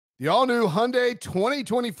The all-new Hyundai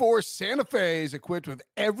 2024 Santa Fe is equipped with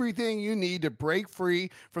everything you need to break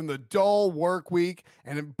free from the dull work week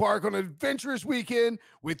and embark on an adventurous weekend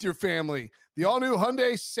with your family. The all-new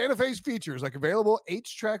Hyundai Santa Fe's features like available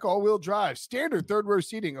H-Track all-wheel drive, standard third-row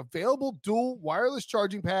seating, available dual wireless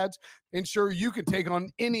charging pads, ensure you can take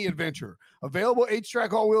on any adventure. Available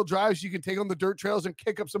H-Track all-wheel drives, you can take on the dirt trails and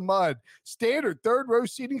kick up some mud. Standard third-row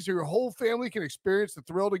seating so your whole family can experience the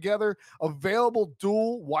thrill together. Available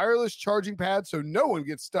dual wireless charging pads so no one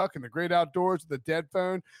gets stuck in the great outdoors with a dead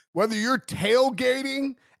phone. Whether you're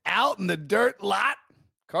tailgating out in the dirt lot,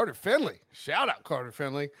 Carter Finley, shout out Carter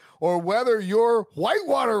Finley, or whether you're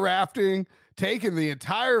whitewater rafting, taking the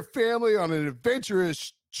entire family on an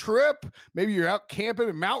adventurous trip, maybe you're out camping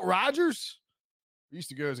in Mount Rogers. I used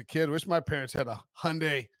to go as a kid. Wish my parents had a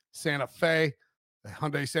Hyundai Santa Fe. The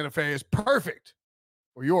Hyundai Santa Fe is perfect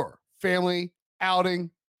for your family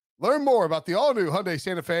outing. Learn more about the all-new Hyundai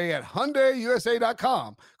Santa Fe at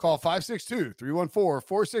HyundaiUSA.com. Call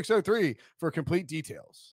 562-314-4603 for complete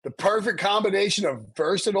details. The perfect combination of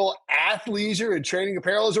versatile athleisure and training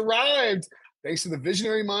apparel has arrived. Thanks to the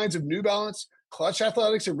visionary minds of New Balance, Clutch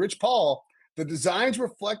Athletics, and Rich Paul, the designs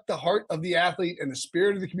reflect the heart of the athlete and the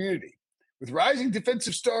spirit of the community. With rising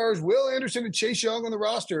defensive stars Will Anderson and Chase Young on the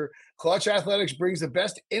roster, Clutch Athletics brings the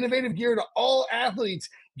best innovative gear to all athletes,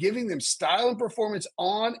 giving them style and performance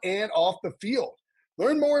on and off the field.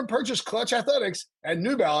 Learn more and purchase Clutch Athletics at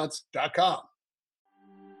NewBalance.com.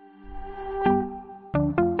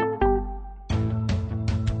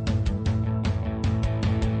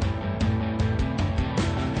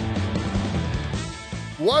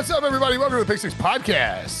 What's up, everybody? Welcome to the Pick Six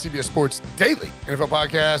Podcast, CBS Sports Daily NFL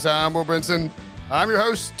Podcast. I'm Will Brinson. I'm your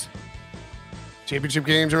host. Championship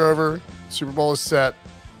games are over. Super Bowl is set.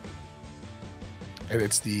 And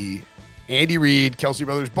it's the Andy Reid, Kelsey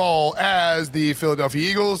Brothers Ball as the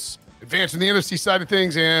Philadelphia Eagles advance in the NFC side of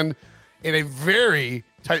things, and in a very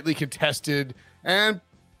tightly contested and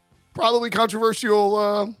probably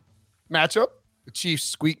controversial matchup. The Chiefs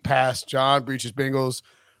squeak past John Breech's Bengals.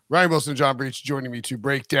 Ryan Wilson and John Breech joining me to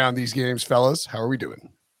break down these games. Fellas, how are we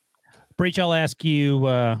doing? Breech, I'll ask you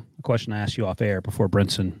a question I asked you off air before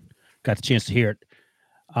Brinson got the chance to hear it.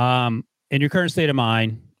 In your current state of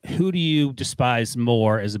mind, who do you despise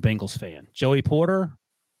more as a Bengals fan? Joey Porter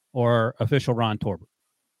or official Ron Torbert?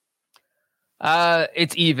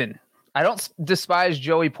 It's even. I don't despise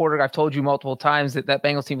Joey Porter. I've told you multiple times that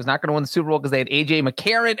Bengals team was not going to win the Super Bowl because they had A.J.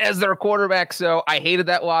 McCarron as their quarterback. So I hated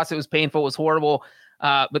that loss. It was painful. It was horrible.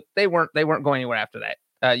 But they weren't going anywhere after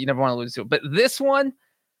that. You never want to lose to it. But this one,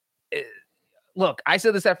 look, I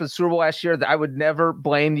said this after the Super Bowl last year that I would never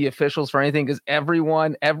blame the officials for anything because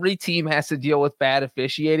every team has to deal with bad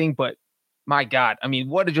officiating. But my God, I mean,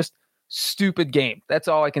 what a just stupid game. That's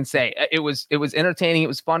all I can say. It was entertaining. It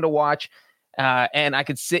was fun to watch. And I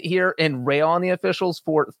could sit here and rail on the officials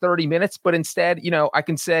for 30 minutes. But instead, I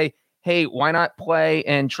can say, hey, why not play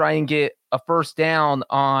and try and get a first down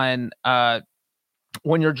on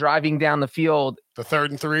when you're driving down the field. The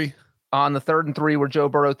 3rd and 3. On the 3rd and 3 where Joe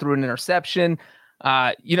Burrow threw an interception.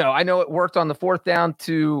 I know it worked on the 4th down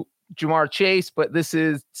to Jamar Chase, but this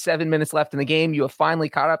is 7 minutes left in the game. You have finally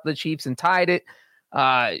caught up to the Chiefs and tied it.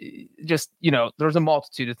 There's a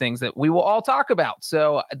multitude of things that we will all talk about.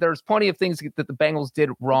 So there's plenty of things that the Bengals did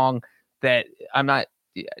wrong that I'm not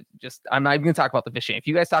even going to talk about the fishing. If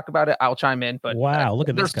you guys talk about it, I'll chime in. But wow, look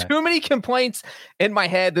at this guy. There's too many complaints in my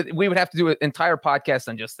head that we would have to do an entire podcast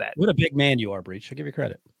on just that. What a big man you are, Breech. I'll give you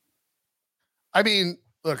credit. I mean,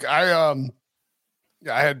 look, I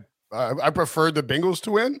preferred the Bengals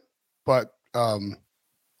to win, but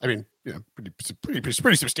pretty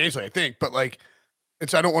substantially, I think. But and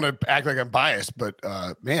so I don't want to act like I'm biased, but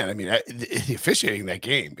the officiating that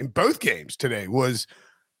game in both games today was,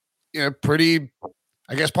 pretty,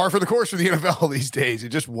 I guess, par for the course for the NFL these days. It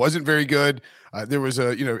just wasn't very good. There was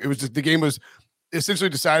the game was essentially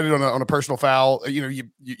decided on a personal foul. You know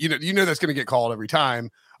that's going to get called every time.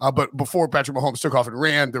 But before Patrick Mahomes took off and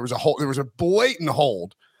ran, there was a blatant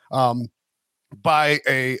hold by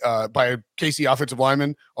a KC offensive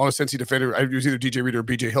lineman on a Cincy defender. It was either DJ Reader or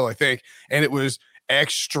BJ Hill, I think, and it was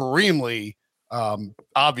extremely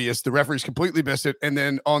obvious. The referees completely missed it, and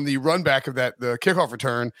then on the run back of the kickoff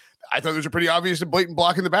return, I thought there was a pretty obvious and blatant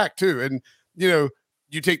block in the back too. And you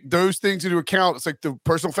take those things into account. It's like the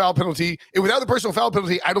personal foul penalty. And without the personal foul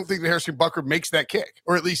penalty, I don't think that Harrison Butker makes that kick,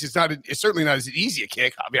 or at least it's certainly not as easy a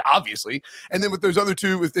kick. I mean, obviously. And then with those other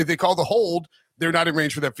two, if they call the hold, they're not in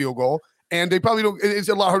range for that field goal, and they probably don't. It's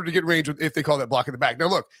a lot harder to get in range if they call that block in the back. Now,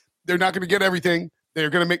 look, they're not going to get everything.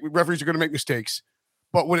 Referees are going to make mistakes,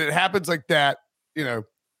 but when it happens like that,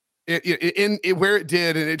 in where it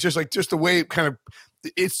did, and it just the way it kind of,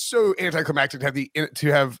 it's so anticlimactic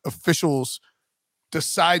to have officials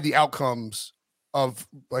decide the outcomes of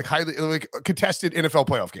highly contested NFL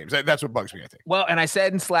playoff games. That's what bugs me, I think. Well, and I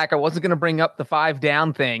said in Slack I wasn't going to bring up the 5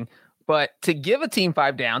 down thing, but to give a team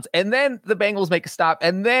 5 downs and then the Bengals make a stop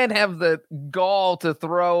and then have the gall to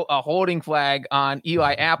throw a holding flag on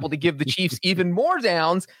Eli Apple to give the Chiefs even more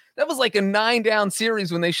downs. That was like a 9-down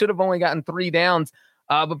series when they should have only gotten 3 downs.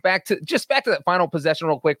 But back to that final possession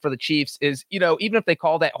real quick for the Chiefs is, even if they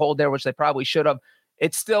call that hold there, which they probably should have,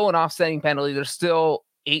 it's still an offsetting penalty. There's still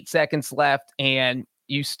 8 seconds left, and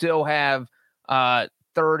you still have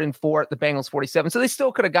 3rd and 4 at the Bengals 47. So they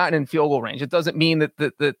still could have gotten in field goal range. It doesn't mean that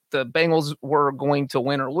the Bengals were going to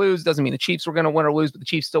win or lose. Doesn't mean the Chiefs were going to win or lose, but the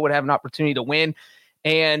Chiefs still would have an opportunity to win.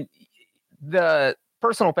 And the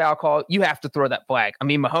personal foul call, you have to throw that flag. I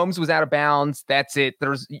mean, Mahomes was out of bounds. That's it.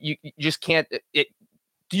 You just can't.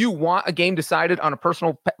 Do you want a game decided on a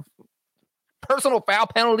personal foul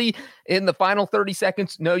penalty in the final 30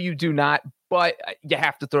 seconds? No, you do not. But you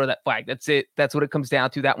have to throw that flag. That's it. That's what it comes down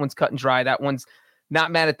to. That one's cut and dry. That one's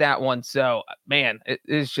not mad at that one. So, man,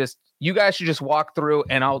 it's just, you guys should just walk through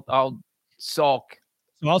and I'll sulk.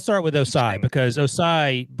 So I'll start with Osai, because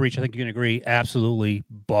Osai, Breach, I think you can agree, absolutely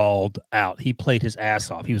balled out. He played his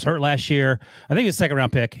ass off. He was hurt last year. I think he was a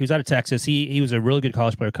 2nd-round pick. He was out of Texas. He was a really good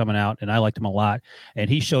college player coming out, and I liked him a lot. And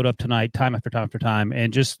he showed up tonight time after time after time,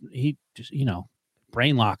 and just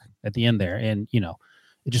brain lock at the end there. And,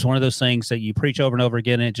 it's just one of those things that you preach over and over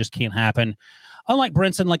again, and it just can't happen. Unlike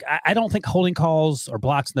Brinson, I don't think holding calls or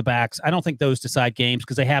blocks in the backs, I don't think those decide games,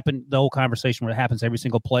 because they happen, the whole conversation where it happens every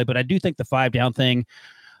single play. But I do think the 5-down thing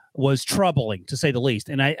was troubling, to say the least.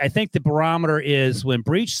 And I think the barometer is when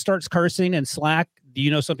Breach starts cursing and Slack, do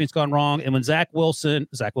you know something's gone wrong? And when Zach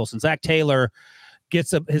Taylor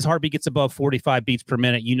his heartbeat gets above 45 beats per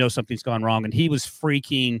minute, you know something's gone wrong. And he was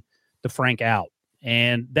freaking the Frank out.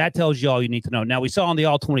 And that tells you all you need to know. Now, we saw on the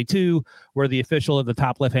All-22 where the official at the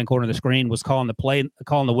top left-hand corner of the screen was calling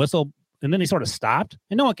the whistle, and then he sort of stopped,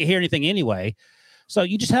 and no one could hear anything anyway. So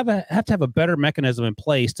you just have to have a better mechanism in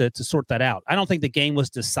place to sort that out. I don't think the game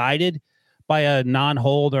was decided by a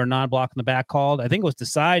non-hold or non-block in the back called. I think it was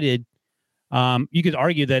decided. You could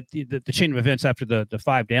argue that the chain of events after the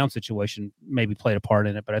 5-down situation maybe played a part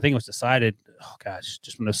in it, but I think it was decided,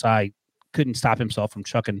 just when Osai couldn't stop himself from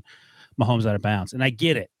chucking Mahomes out of bounds. And I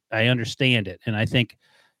get it. I understand it. And I think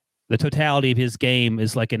the totality of his game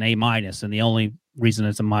is like an A-. And the only reason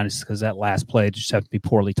it's a minus is because that last play just have to be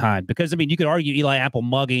poorly timed. Because, you could argue Eli Apple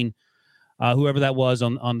mugging whoever that was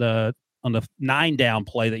on the 9-down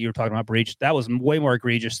play that you were talking about, Breach. That was way more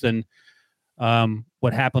egregious than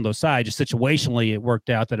what happened to Osai. Just situationally, it worked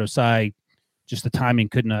out that Osai, just the timing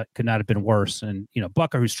could not have been worse. And,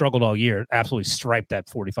 Bucker, who struggled all year, absolutely striped that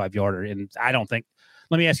 45-yarder. And I don't think,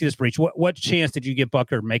 let me ask you this, Breach. What chance did you give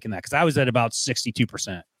Bucker making that? Because I was at about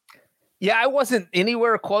 62%. Yeah, I wasn't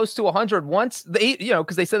anywhere close to 100 once they,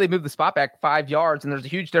 because they said they moved the spot back 5 yards, and there's a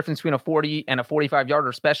huge difference between a 40 and a 45-yarder,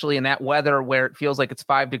 especially in that weather where it feels like it's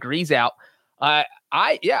 5 degrees out.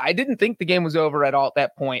 I didn't think the game was over at all at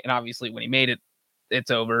that point, and obviously when he made it,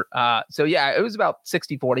 it's over. So yeah, it was about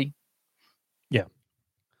 60-40. Yeah.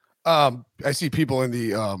 I see people in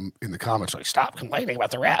the comments like, stop complaining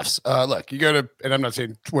about the refs. Look, you go to, and I'm not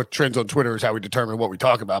saying what trends on Twitter is how we determine what we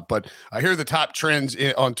talk about, but I hear the top trends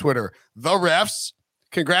on Twitter. The refs,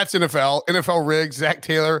 congrats NFL rigs, Zach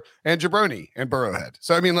Taylor, and Jabroni and Burrowhead.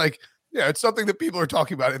 So it's something that people are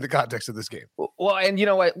talking about in the context of this game. Well, and you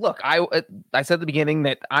know what? Look, I said at the beginning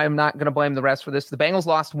that I'm not going to blame the refs for this. The Bengals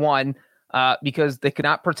lost one. Because they could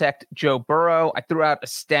not protect Joe Burrow. I threw out a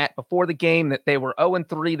stat before the game that they were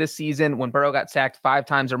 0-3 this season when Burrow got sacked 5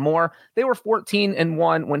 times or more. They were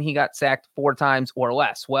 14-1 when he got sacked 4 times or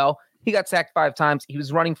less. Well, he got sacked 5 times. He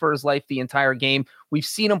was running for his life the entire game. We've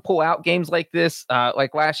seen him pull out games like this,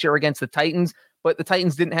 like last year against the Titans, but the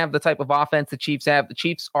Titans didn't have the type of offense the Chiefs have. The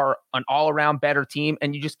Chiefs are an all-around better team,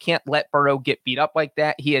 and you just can't let Burrow get beat up like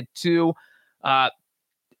that. He had 2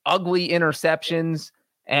 ugly interceptions.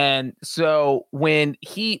 And so when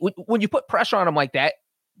you put pressure on him like that,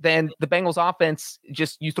 then the Bengals offense,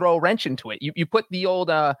 you throw a wrench into it. You put the old,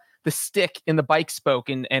 the stick in the bike spoke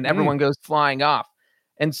and everyone goes flying off.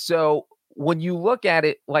 And so when you look at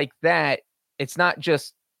it like that, it's not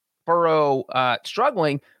just Burrow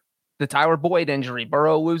struggling, the Tyler Boyd injury,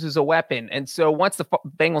 Burrow loses a weapon. And so once the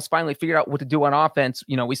Bengals finally figured out what to do on offense,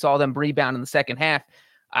 we saw them rebound in the second half.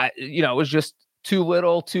 It was just too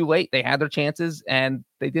little, too late. They had their chances and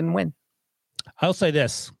they didn't win. I'll say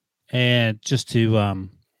this, and just to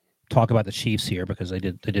talk about the Chiefs here, because they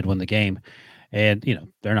did win the game, and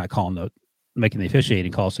they're not calling making the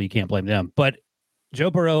officiating call, so you can't blame them. But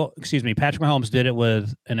Patrick Mahomes did it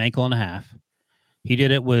with an ankle and a half. He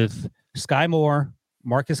did it with Sky Moore,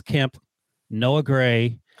 Marcus Kemp, Noah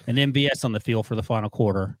Gray, and MVS on the field for the final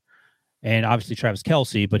quarter. And obviously Travis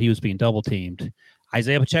Kelce, but he was being double teamed.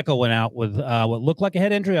 Isaiah Pacheco went out with what looked like a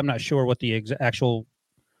head injury. I'm not sure what the actual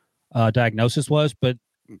diagnosis was, but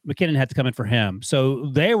McKinnon had to come in for him. So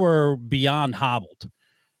they were beyond hobbled.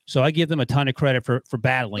 So I give them a ton of credit for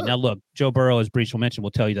battling. Now, look, Joe Burrow, as Breach will mention,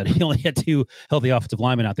 will tell you that he only had 2 healthy offensive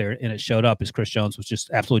linemen out there, and it showed up as Chris Jones was just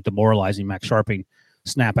absolutely demoralizing Max Sharping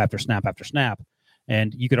snap after snap after snap.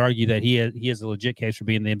 And you could argue that he has a legit case for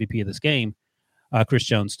being the MVP of this game. Chris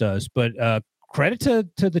Jones does. But credit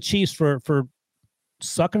to the Chiefs for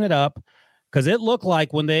sucking it up, because it looked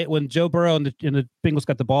like when Joe Burrow and the Bengals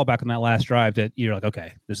got the ball back on that last drive that you're like,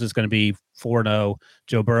 okay, this is going to be 4-0.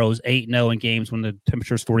 Joe Burrow's 8-0 in games when the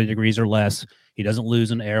temperature is 40 degrees or less. He doesn't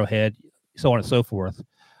lose an Arrowhead, so on and so forth.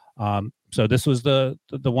 So this was the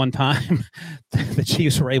one time the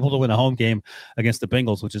Chiefs were able to win a home game against the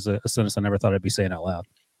Bengals, which is a sentence I never thought I'd be saying out loud.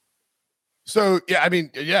 So I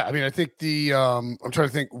think I'm trying to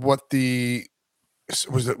think what the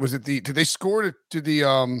was it did they score to the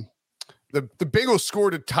Bengals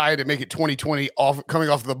scored to tie to make it 2020 coming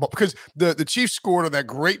off the ball, because the Chiefs scored on that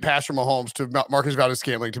great pass from Mahomes to Marcus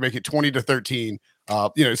Valdes-Scantling to make it 20-13.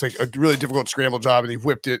 It's like a really difficult scramble job, and he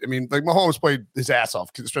whipped it. I mean, like, Mahomes played his ass off,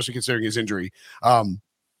 especially considering his injury.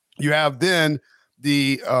 You have then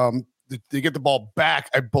they get the ball back,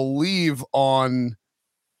 I believe, on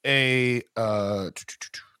a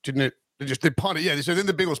didn't it? They punted. Yeah, so then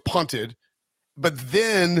the Bengals punted, but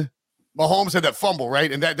then Mahomes had that fumble,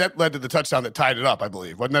 right? And that led to the touchdown that tied it up, I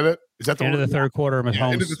believe. Wasn't that it? Is that the end of the third quarter?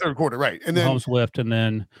 Mahomes, end of the third quarter, right? And then Mahomes whiffed, and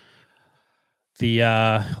then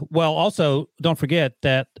also don't forget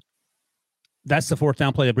that's the fourth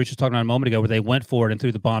down play that Breach was talking about a moment ago, where they went for it and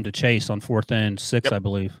threw the bomb to Chase on 4th and 6, yep. I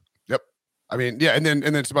believe. Yep. I mean, yeah, and then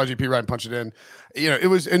Samaje Perine punched it in. It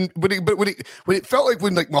was, and when it felt like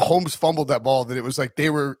when Mahomes fumbled that ball, that it was like they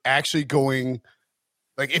were actually going.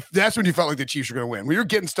 Like, if that's when you felt like the Chiefs were going to win. When you're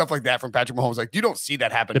getting stuff like that from Patrick Mahomes, like, you don't see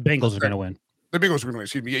that happen. The Bengals are going to win. The Bengals are going to win.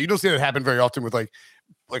 Excuse me. Yeah, you don't see that happen very often with like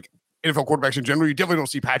NFL quarterbacks in general. You definitely don't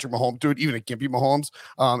see Patrick Mahomes do it, even a gimpy Mahomes.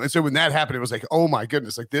 And so when that happened, it was like, oh my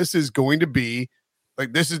goodness, like, this is going to be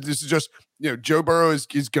like, this is just, Joe Burrow is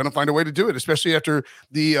going to find a way to do it, especially after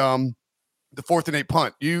the 4th and 8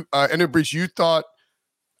 punt. You and Breach, you thought,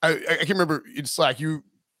 I can't remember in Slack, so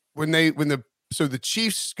the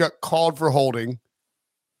Chiefs got called for holding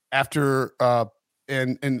after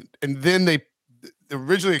and then they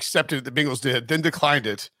originally accepted it, the Bengals did, then declined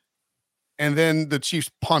it, and then the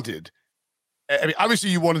Chiefs punted. I mean, obviously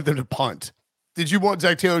you wanted them to punt. Did you want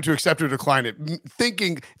Zach Taylor to accept or decline it?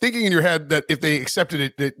 Thinking in your head that if they accepted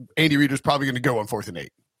it, that Andy Reid was probably going to go on 4th and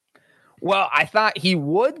 8. Well, I thought he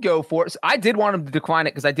would go for it. So I did want him to decline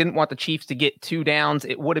it because I didn't want the Chiefs to get 2 downs.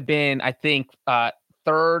 It would have been, I think,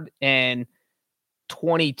 3rd and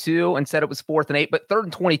 22. Instead, it was 4th and 8. But 3rd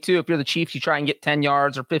and 22, if you're the Chiefs, you try and get 10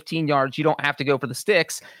 yards or 15 yards. You don't have to go for the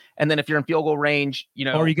sticks. And then if you're in field goal range,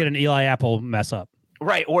 or you get an Eli Apple mess up.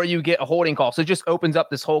 Right. Or you get a holding call. So it just opens up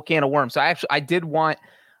this whole can of worms. So I did want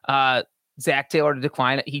Zach Taylor to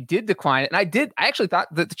decline it. He did decline it. And I actually thought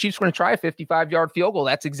that the Chiefs were going to try a 55-yard field goal.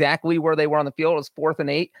 That's exactly where they were on the field. It was 4th and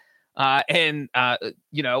 8.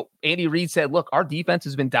 Andy Reid said, look, our defense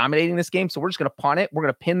has been dominating this game, so we're just going to punt it. We're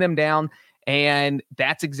going to pin them down. And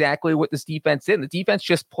that's exactly what this defense did. The defense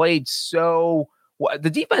just played so well. The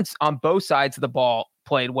defense on both sides of the ball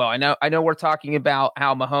played well. I know we're talking about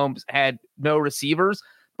how Mahomes had no receivers,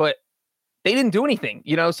 but they didn't do anything,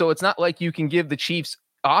 so it's not like you can give the Chiefs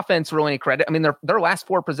offense really any credit. I mean, their last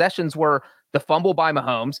 4 possessions were the fumble by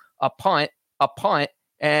Mahomes, a punt,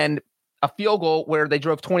 and a field goal where they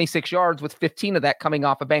drove 26 yards with 15 of that coming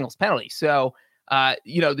off a Bengals penalty. So,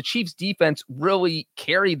 the Chiefs defense really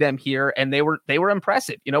carried them here, and they were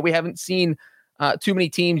impressive. We haven't seen too many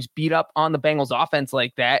teams beat up on the Bengals offense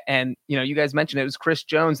like that. And, you guys mentioned it was Chris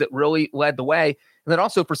Jones that really led the way. And then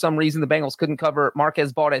also, for some reason, the Bengals couldn't cover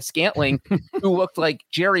Marquez Valdes-Scantling, who looked like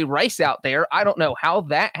Jerry Rice out there. I don't know how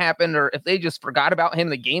that happened, or if they just forgot about him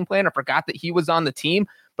in the game plan or forgot that he was on the team.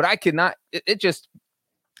 But I could not. It just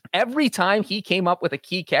every time he came up with a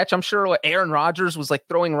key catch, I'm sure Aaron Rodgers was like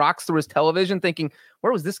throwing rocks through his television, thinking,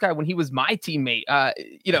 "Where was this guy when he was my teammate?"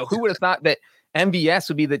 Who would have thought that MVS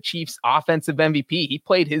would be the Chiefs' offensive MVP? He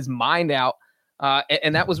played his mind out,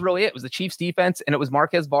 and that was really it. It was the Chiefs' defense, and it was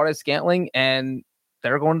Marquez Valdes-Scantling, and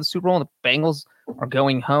they're going to the Super Bowl, and the Bengals are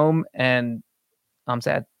going home, and I'm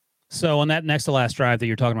sad. So on that next to last drive that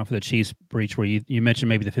you're talking about for the Chiefs, Breach, where you mentioned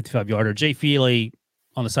maybe the 55-yarder, Jay Feely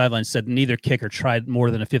on the sideline said neither kicker tried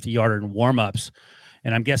more than a 50-yarder in warmups.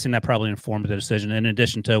 And I'm guessing that probably informed the decision, in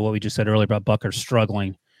addition to what we just said earlier about Butker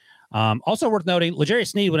struggling. Also worth noting, L'Jarius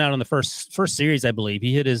Sneed went out on the first series, I believe.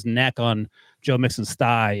 He hit his neck on Joe Mixon's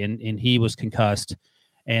thigh, and he was concussed.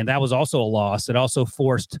 And that was also a loss. It also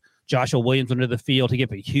forced Joshua Williams into the field to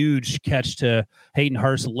give a huge catch to Hayden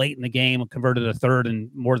Hurst late in the game, converted a third and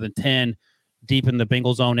more than 10 deep in the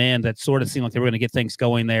Bengals zone end. That sort of seemed like they were going to get things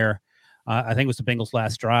going there. I think it was the Bengals'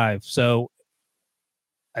 last drive. So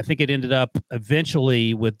I think it ended up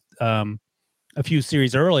eventually with a few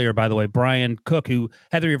series earlier, by the way, Brian Cook, who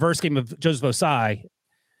had the reverse game of Joseph Osai,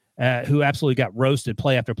 who absolutely got roasted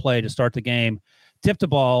play after play to start the game, tipped the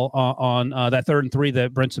ball on that 3rd and 3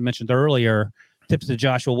 that Brinson mentioned earlier, tipped to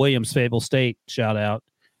Joshua Williams, Fayetteville State, shout out,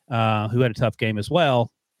 who had a tough game as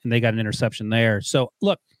well, and they got an interception there. So,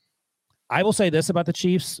 look, I will say this about the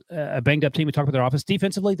Chiefs, a banged-up team. We talked about their offense.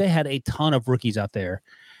 Defensively, they had a ton of rookies out there,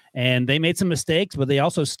 and they made some mistakes, but they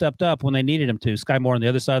also stepped up when they needed them to. Sky Moore on the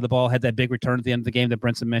other side of the ball had that big return at the end of the game that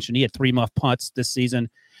Brinson mentioned. He had 3 muff punts this season,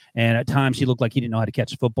 and at times he looked like he didn't know how to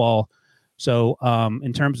catch a football. So,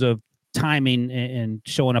 in terms of timing and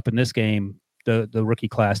showing up in this game, the rookie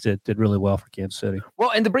class did really well for Kansas City.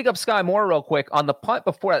 Well, and to bring up Sky Moore real quick, on the punt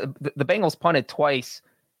before, the Bengals punted twice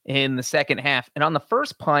in the second half. And on the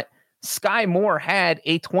first punt, Sky Moore had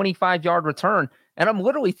a 25-yard return. And I'm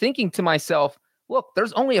literally thinking to myself, look,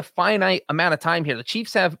 there's only a finite amount of time here. The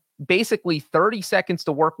Chiefs have basically 30 seconds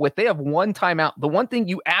to work with. They have 1 timeout. The one thing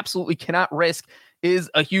you absolutely cannot risk is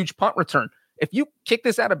a huge punt return. If you kick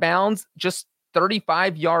this out of bounds, just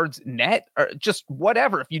 35 yards net or just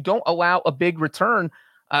whatever, if you don't allow a big return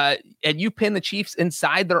and you pin the Chiefs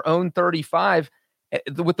inside their own 35,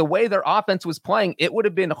 with the way their offense was playing, it would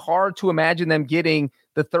have been hard to imagine them getting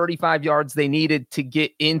the 35 yards they needed to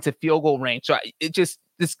get into field goal range. So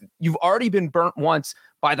you've already been burnt once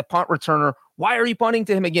by the punt returner. Why are you punting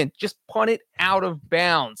to him again? Just punt it out of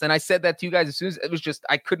bounds. And I said that to you guys as soon as it was just,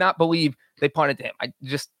 I could not believe they punted to him. I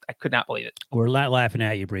could not believe it. We're not laughing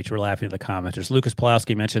at you, Breach. We're laughing at the commenters. Lucas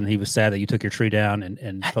Pulowski mentioned he was sad that you took your tree down,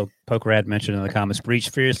 and Pokerad mentioned in the comments, Breach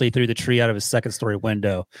furiously threw the tree out of his 2nd-story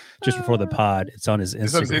window just before the pod. It's on his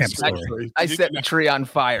Instagram story. I set the tree on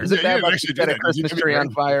fire. Is it bad if you set a Christmas tree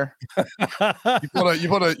on fire? You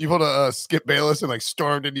put a Skip Bayless and like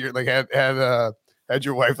stormed into your, like had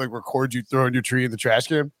your wife like record you throwing your tree in the trash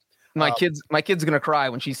can? My kid's gonna cry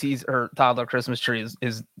when she sees her toddler Christmas tree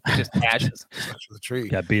is just ashes. The tree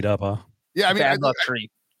got beat up, huh? Yeah, I mean, bad luck tree.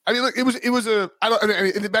 I mean, look, it was a.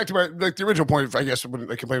 I mean, back to my the original point. I guess when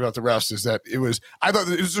I complained about the refs is that it was. I thought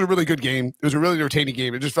it was a really good game. It was a really entertaining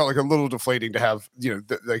game. It just felt like a little deflating to have.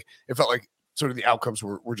 Like it felt like sort of the outcomes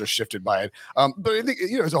were just shifted by it. But I think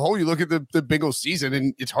as a whole, you look at the Bengals season,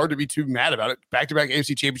 and it's hard to be too mad about it. Back-to-back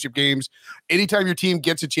AFC Championship games. Anytime your team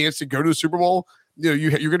gets a chance to go to the Super Bowl,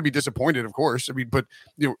 you're going to be disappointed, of course. I mean, but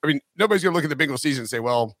nobody's going to look at the Bengals season and say,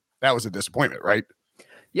 "Well, that was a disappointment," right?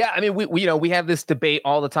 Yeah, I mean, we have this debate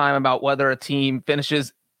all the time about whether a team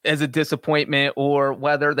finishes as a disappointment or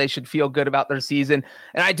whether they should feel good about their season.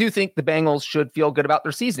 And I do think the Bengals should feel good about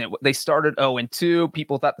their season. They started 0-2.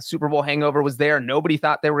 People thought the Super Bowl hangover was there. Nobody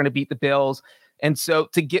thought they were going to beat the Bills. And so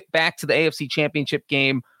to get back to the AFC Championship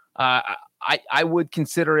game, I would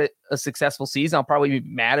consider it a successful season. I'll probably be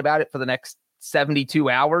mad about it for the next 72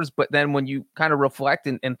 hours. But then when you kind of reflect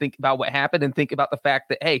and think about what happened and think about the fact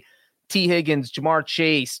that, hey, T. Higgins, Jamar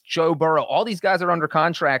Chase, Joe Burrow, all these guys are under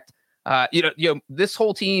contract. This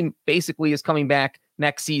whole team basically is coming back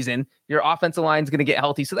next season. Your offensive line is going to get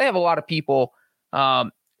healthy. So they have a lot of people.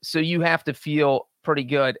 So you have to feel pretty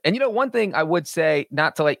good. And, one thing I would say,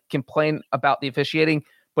 not to complain about the officiating,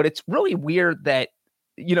 but it's really weird that,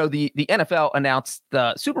 the NFL announced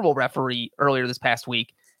the Super Bowl referee earlier this past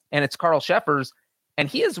week, and it's Carl Sheffers, and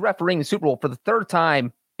he is refereeing the Super Bowl for the 3rd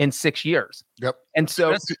time in 6 years. Yep. And so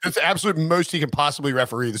that's the absolute most he can possibly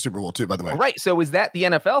referee the Super Bowl too, by the way. Right. So is that the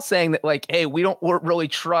NFL saying that hey, we don't really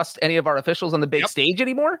trust any of our officials on the big stage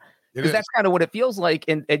anymore? Because that's kind of what it feels like.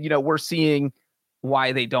 And we're seeing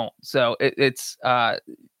why they don't. So it's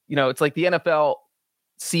it's like the NFL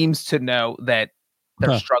seems to know that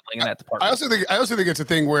they're struggling in that department. I also think it's a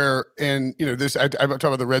thing where, and this, I talk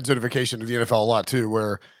about the red zonification of the NFL a lot too,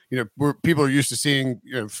 where people are used to seeing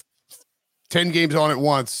 10 games on at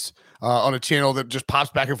once on a channel that just pops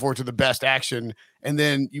back and forth to the best action. And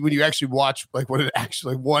then when you actually watch one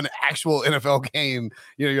actual NFL game,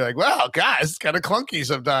 you're like, wow, guys, it's kind of clunky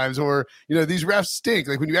sometimes. Or, these refs stink.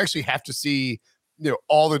 Like when you actually have to see,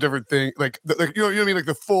 all the different things, you know what I mean? Like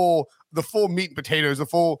the full meat and potatoes, the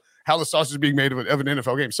full, how the sausage is being made of an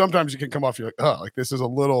NFL game. Sometimes you can come off, you're like, oh, like this is a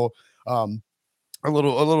little, a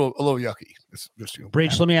little yucky. It's just,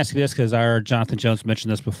 Breach, let me ask you this, because our Jonathan Jones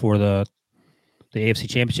mentioned this before the AFC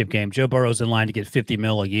Championship game. Joe Burrow's in line to get $50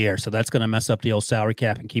 million a year, so that's going to mess up the old salary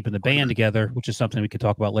cap and keeping the band together, which is something we could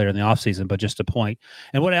talk about later in the offseason, but just a point.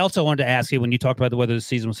 And what I also wanted to ask you, when you talked about whether the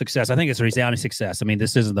season was success, I think it's a resounding success. I mean,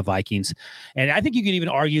 this isn't the Vikings. And I think you could even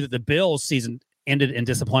argue that the Bills' season ended in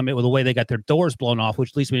disappointment with the way they got their doors blown off,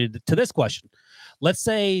 which leads me to this question. Let's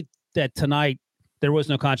say that tonight there was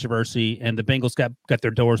no controversy and the Bengals got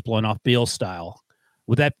their doors blown off Bills style.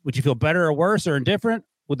 Would you feel better or worse or indifferent?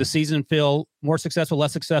 Would the season feel more successful,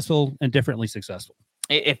 less successful, and differently successful?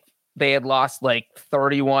 If they had lost like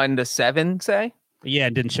 31-7, say? Yeah,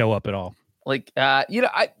 it didn't show up at all. Like,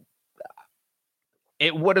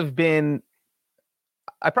 it would have been,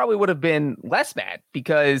 I probably would have been less bad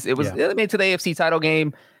because it made it to the AFC title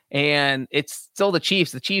game and it's still the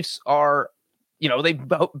Chiefs. The Chiefs are, they've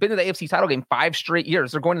been to the AFC title game 5 straight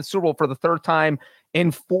years. They're going to the Super Bowl for the 3rd time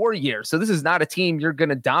in 4 years. So this is not a team you're going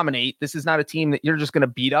to dominate. This is not a team that you're just going to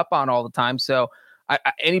beat up on all the time. So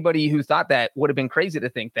anybody who thought that would have been crazy to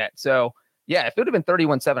think that. So yeah, if it would have been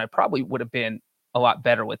 31-7, I probably would have been a lot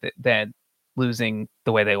better with it than losing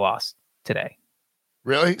the way they lost today.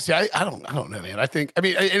 Really? See, I don't know, man. I think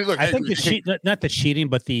not the cheating,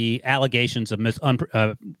 but the allegations of what's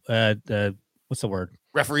the word?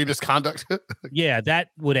 Referee misconduct. Yeah, that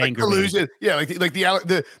would anger collusion. Me. Yeah, like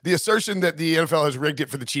the assertion that the NFL has rigged it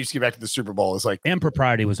for the Chiefs to get back to the Super Bowl is like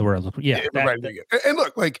impropriety was the word. Yeah, and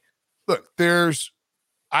look, there's.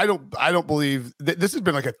 I don't believe this has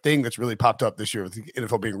been like a thing that's really popped up this year with the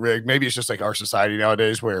NFL being rigged. Maybe it's just like our society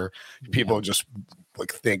nowadays where people just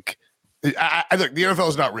like think. I look, the NFL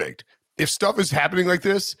is not rigged. If stuff is happening like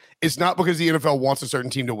this, it's not because the NFL wants a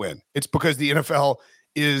certain team to win. It's because the NFL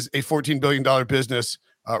is a $14 billion business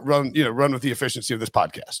run with the efficiency of this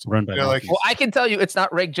podcast. Run by well, I can tell you it's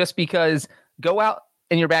not rigged just because go out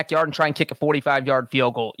in your backyard and try and kick a 45-yard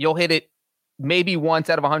field goal. You'll hit it maybe once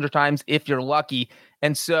out of 100 times if you're lucky.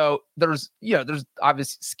 And so there's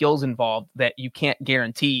obvious skills involved that you can't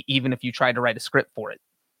guarantee even if you try to write a script for it.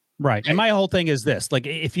 Right. And my whole thing is this, like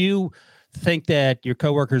if you think that your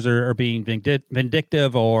coworkers are being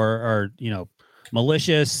vindictive or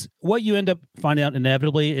malicious, what you end up finding out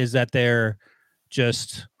inevitably is that they're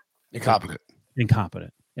just incompetent. And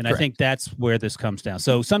correct. I think that's where this comes down.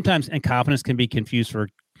 So sometimes incompetence can be confused for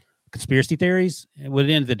conspiracy theories. And at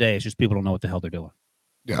the end of the day, it's just people don't know what the hell they're doing.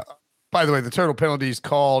 Yeah. By the way, the total penalties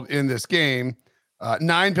called in this game,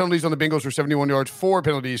 9 penalties on the Bengals for 71 yards, 4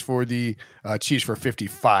 penalties for the Chiefs for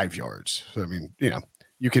 55 yards. So, I mean,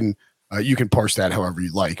 you can parse that however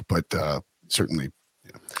you like, but certainly.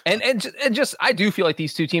 And just I do feel like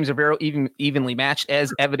these two teams are very evenly matched,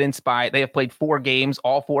 as evidenced by they have played 4 games.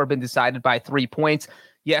 All 4 have been decided by 3 points.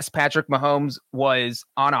 Yes, Patrick Mahomes was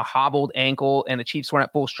on a hobbled ankle, and the Chiefs weren't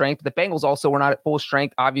at full strength. The Bengals also were not at full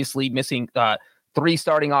strength, obviously missing 3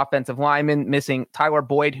 starting offensive linemen, missing Tyler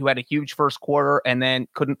Boyd, who had a huge first quarter and then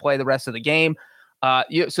couldn't play the rest of the game.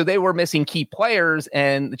 So they were missing key players,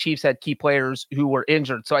 and the Chiefs had key players who were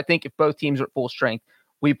injured. So I think if both teams are at full strength,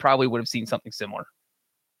 we probably would have seen something similar.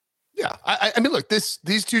 Yeah. I mean, look,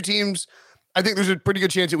 these two teams, I think there's a pretty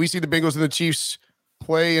good chance that we see the Bengals and the Chiefs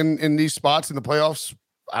play in these spots in the playoffs.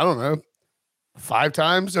 I don't know, 5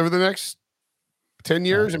 times over the next 10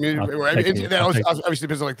 years. I mean, that obviously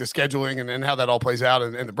depends on like the scheduling and how that all plays out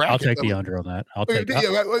and the bracket. I'll take the under on that.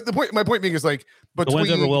 My point being is like, but the wins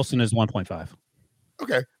over Wilson is 1.5.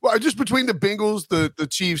 Okay. Well, just between the Bengals, the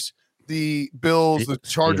Chiefs, the Bills, the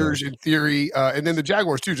Chargers in theory, and then the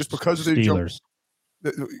Jaguars too, just because of the Steelers.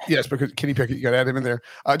 Yes, because Kenny Pickett, you got to add him in there.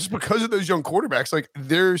 Just because of those young quarterbacks, like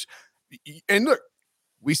and look,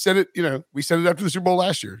 we said it after the Super Bowl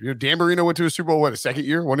last year. Dan Marino went to a Super Bowl, a second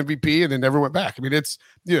year, won MVP, and then never went back. I mean, it's,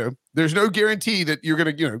 there's no guarantee that you're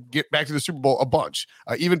going to, get back to the Super Bowl a bunch.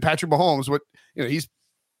 Even Patrick Mahomes, he's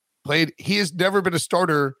played, he has never been a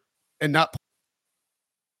starter and not.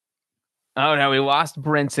 Oh, no, we lost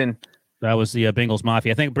Brinson. That was the Bengals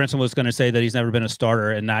Mafia. I think Brinson was going to say that he's never been a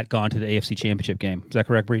starter and not gone to the AFC Championship game. Is that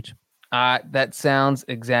correct, Breach? That sounds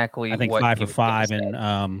exactly. I think 5 for 5,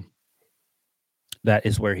 and that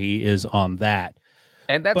is where he is on that.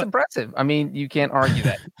 And that's impressive. I mean, you can't argue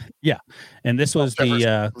that. Yeah. And this was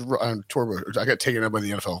the tour. I got taken up by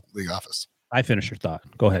the NFL league office. I finished your thought.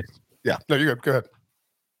 Go ahead. Yeah. No, you're good. Go ahead.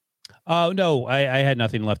 No, I had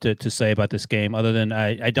nothing left to say about this game other than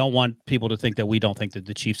I don't want people to think that we don't think that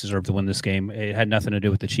the Chiefs deserve to win this game. It had nothing to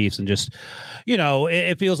do with the Chiefs, and just,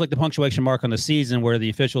 it feels like the punctuation mark on the season where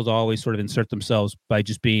the officials always sort of insert themselves by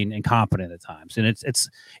just being incompetent at times. And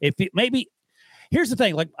maybe here's the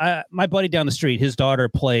thing, like my buddy down the street, his daughter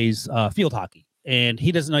plays field hockey, and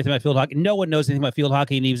he doesn't know anything about field hockey. No one knows anything about field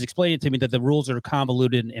hockey, and he was explaining to me that the rules are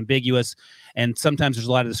convoluted and ambiguous, and sometimes there's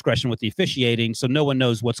a lot of discretion with the officiating, so no one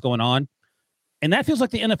knows what's going on. And that feels like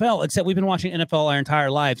the NFL, except we've been watching NFL our entire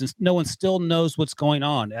lives, and no one still knows what's going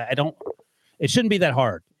on. It shouldn't be that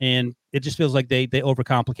hard, and it just feels like they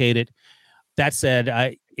overcomplicate it. That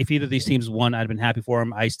said, if either of these teams won, I'd have been happy for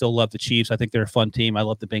them. I still love the Chiefs. I think they're a fun team. I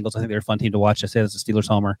love the Bengals. I think they're a fun team to watch. I say that's a Steelers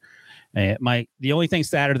homer. The only thing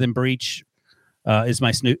sadder than Breach is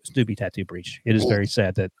my Snoopy tattoo, Breach. It is very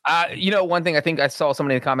sad that. One thing I think I saw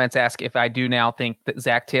somebody in the comments ask if I do now think that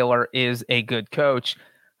Zach Taylor is a good coach.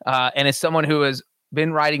 And as someone who has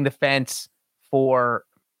been riding the fence for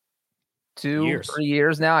 3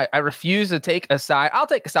 years now, I refuse to take a side. I'll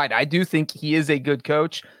take a side. I do think he is a good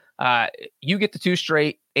coach. You get the 2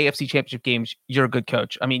 straight AFC Championship games, you're a good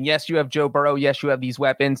coach. I mean, yes, you have Joe Burrow. Yes, you have these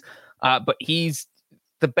weapons. But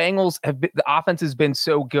the Bengals the offense has been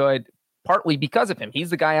so good, partly because of him. He's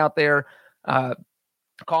the guy out there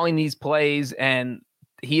calling these plays, and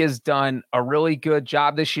he has done a really good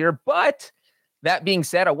job this year. But that being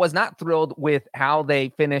said, I was not thrilled with how they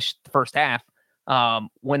finished the first half.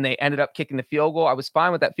 When they ended up kicking the field goal, I was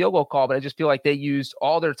fine with that field goal call, but I just feel like they used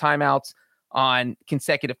all their timeouts on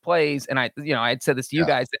consecutive plays. And I had said this to you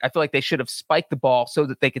guys, I feel like they should have spiked the ball so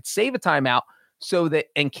that they could save a timeout, so that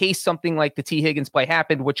in case something like the T. Higgins play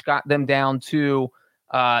happened, which got them down to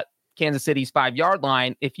Kansas City's 5-yard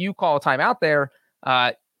line, if you call a timeout there,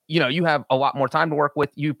 you have a lot more time to work with.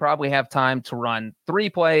 You probably have time to run 3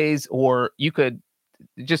 plays, or you could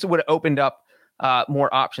just would have opened up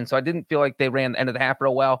more options. So I didn't feel like they ran the end of the half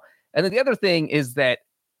real well. And then the other thing is that,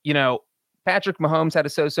 Patrick Mahomes had a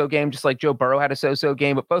so-so game, just like Joe Burrow had a so-so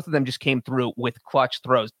game, but both of them just came through with clutch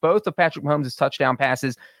throws. Both of Patrick Mahomes' touchdown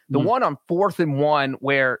passes, the one on 4th and 1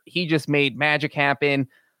 where he just made magic happen.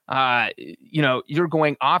 You're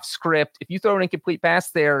going off script. If you throw an incomplete pass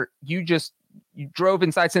there, you drove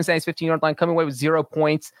inside Cincinnati's 15-yard line, coming away with 0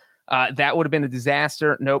 points. That would have been a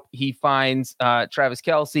disaster. Nope. He finds Travis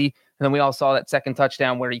Kelce. And then we all saw that second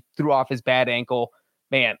touchdown where he threw off his bad ankle.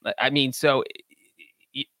 Man, I mean, so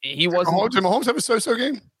he wasn't. Did Mahomes have a so-so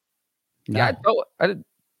game? No. Yeah, I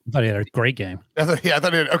thought he had a great game. I thought he had,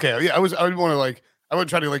 okay. Yeah, I would try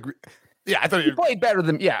to I thought he played better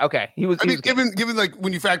than, okay. He was. Given like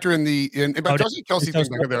when you factor in but Kelce thing's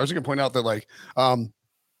not good there. I was going to point out that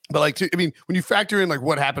when you factor in like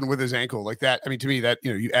what happened with his ankle like that, I mean, to me that,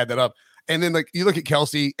 you add that up. And then, like, you look at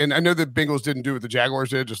Kelce, and I know the Bengals didn't do what the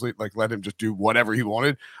Jaguars did, just let him just do whatever he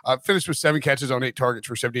wanted. Finished with 7 catches on 8 targets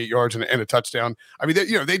for 78 yards and a touchdown. I mean,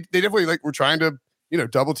 they definitely were trying to,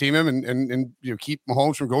 double team him and keep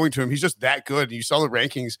Mahomes from going to him. He's just that good. And you saw the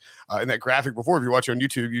rankings in that graphic before. If you're watching on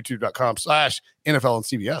YouTube, youtube.com/NFL and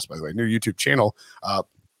CBS, by the way, new YouTube channel.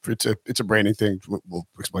 It's a branding thing. We'll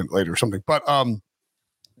explain it later or something. But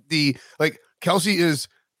Kelce is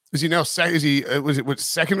he now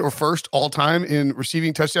second or first all time in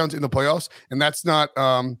receiving touchdowns in the playoffs? And that's not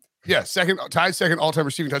tied second all time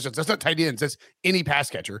receiving touchdowns. That's not tight ends. That's any pass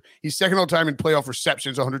catcher. He's second all time in playoff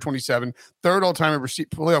receptions, 127. Third all time in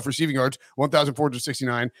playoff receiving yards,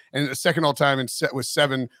 1,469, and second all time with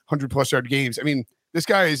 700 plus yard games. I mean, this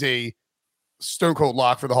guy is a stone cold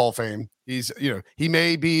lock for the Hall of Fame. He's he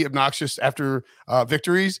may be obnoxious after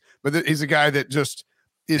victories, but he's a guy that just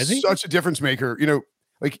is such a difference maker.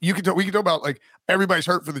 We can talk about everybody's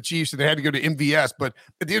hurt for the Chiefs and they had to go to MVS, but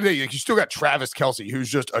at the end of the day, you still got Travis Kelce,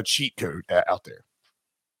 who's just a cheat code out there.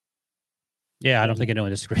 Yeah, I don't think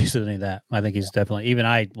anyone disagrees with any of that. I think he's definitely, even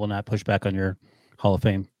I will not push back on your Hall of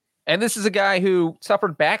Fame. And this is a guy who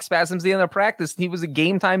suffered back spasms at the end of practice. He was a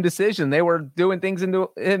game time decision. They were doing things into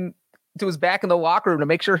his back in the locker room to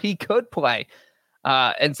make sure he could play.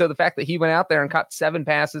 And so the fact that he went out there and caught 7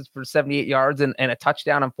 passes for 78 yards and a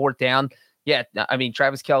touchdown on 4th down. Yeah, I mean,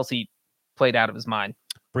 Travis Kelce played out of his mind.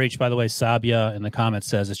 Breach, by the way, Sabia in the comments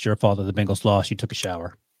says it's your fault that the Bengals lost. You took a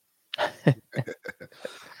shower.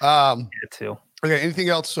 Too. Okay, anything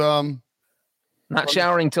else? Not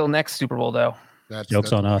showering till next Super Bowl, though.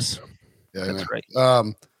 Joke's on us. Yeah, that's right.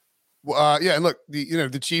 And look,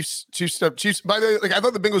 the Chiefs. By the way, I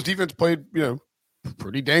thought the Bengals defense played,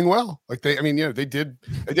 pretty dang well. They did.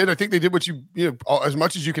 I think they did what as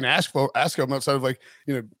much as you can ask them outside of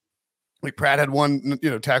Pratt had one,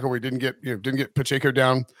 tackle where he didn't get Pacheco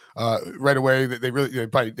down right away. They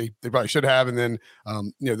probably should have. And then,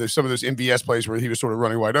 there's some of those MVS plays where he was sort of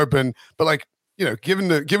running wide open. But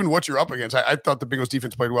given what you're up against, I thought the Bengals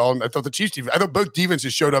defense played well, and I thought the Chiefs defense. I thought both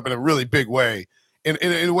defenses showed up in a really big way, in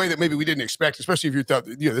a way that maybe we didn't expect. Especially if you thought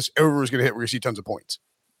this over was going to hit, we're going to see tons of points.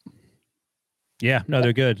 Yeah, no,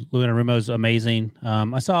 they're good. Lou Anarumo's amazing.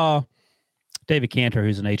 I saw David Cantor,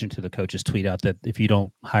 who's an agent to the coaches, tweet out that if you don't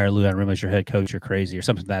hire Lou Anarumo as your head coach, you're crazy or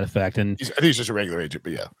something to that effect. And I think he's just a regular agent,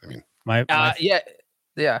 but yeah, I mean,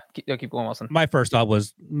 keep going, Wilson. My first thought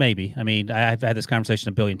was maybe. I mean, I've had this conversation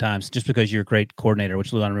a billion times. Just because you're a great coordinator,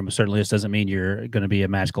 which Lou Anarumo certainly is, doesn't mean you're going to be a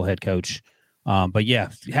magical head coach. But yeah,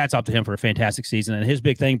 hats off to him for a fantastic season. And his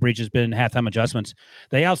big thing, Breach, has been halftime adjustments.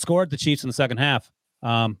 They outscored the Chiefs in the second half,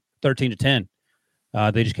 13-10.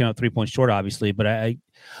 They just came out 3 points short, obviously. But I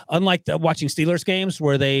unlike watching Steelers games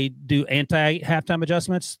where they do anti-halftime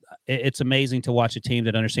adjustments, it's amazing to watch a team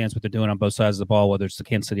that understands what they're doing on both sides of the ball, whether it's the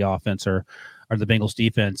Kansas City offense or the Bengals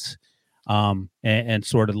defense, and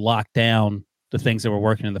sort of lock down the things that were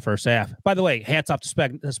working in the first half. By the way, hats off to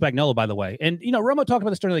Spagnuolo, by the way. And, Romo talked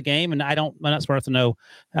about this during the game, and I'm not smart enough to know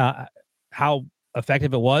how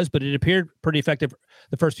effective it was, but it appeared pretty effective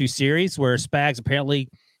the first few series where Spags apparently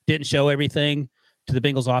didn't show everything to the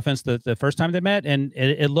Bengals offense the first time they met. And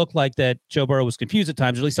it looked like that Joe Burrow was confused at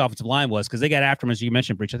times, at least the offensive line was, because they got after him, as you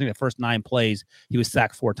mentioned, Breach. I think the first 9 plays, he was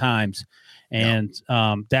sacked 4 times. And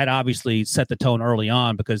that obviously set the tone early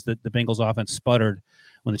on because the Bengals offense sputtered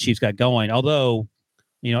when the Chiefs got going. Although,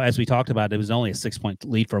 as we talked about, it was only a 6-point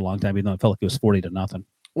lead for a long time, even though it felt like it was 40-0.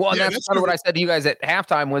 Well, and that's kind of what I said to you guys at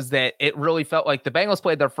halftime, was that it really felt like the Bengals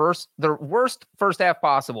played their worst first half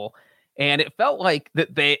possible. And it felt like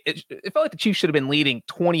it felt like the Chiefs should have been leading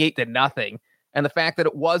 28-0. And the fact that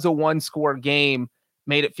it was a 1-score game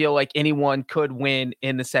made it feel like anyone could win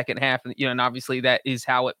in the second half. And obviously that is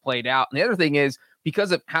how it played out. And the other thing is,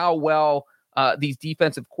 because of how well these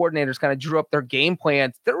defensive coordinators kind of drew up their game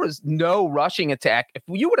plans, there was no rushing attack. If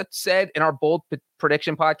you would have said in our bold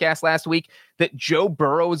prediction podcast last week that Joe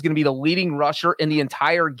Burrow was going to be the leading rusher in the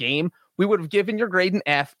entire game, we would have given your grade an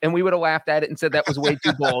F, and we would have laughed at it and said that was way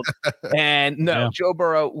too bold. And no, Joe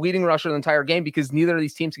Burrow leading rusher the entire game, because neither of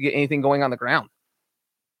these teams could get anything going on the ground.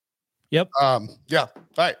 Yep. Yeah. All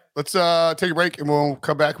right. Let's take a break, and we'll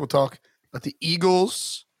come back. We'll talk about the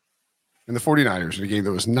Eagles and the 49ers in a game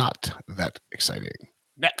that was not that exciting.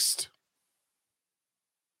 Next.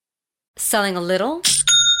 Selling a little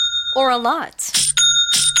or a lot?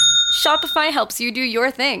 Shopify helps you do your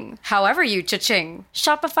thing, however you cha-ching.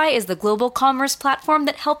 Shopify is the global commerce platform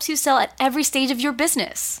that helps you sell at every stage of your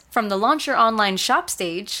business. From the launch your online shop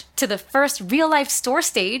stage, to the first real-life store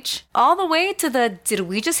stage, all the way to the did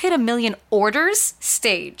we just hit 1 million orders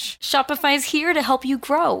stage. Shopify is here to help you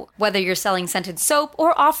grow. Whether you're selling scented soap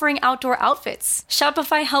or offering outdoor outfits,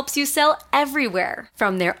 Shopify helps you sell everywhere.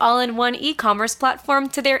 From their all-in-one e-commerce platform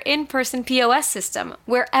to their in-person POS system,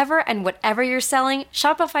 wherever and whatever you're selling,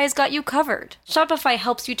 Shopify's got you covered. Shopify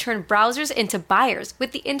helps you turn browsers into buyers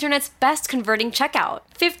with the internet's best converting checkout.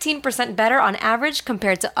 15% better on average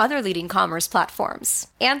compared to other leading commerce platforms.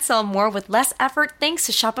 And sell more with less effort thanks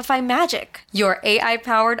to Shopify Magic, your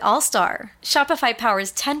AI-powered all-star. Shopify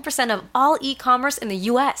powers 10% of all e-commerce in the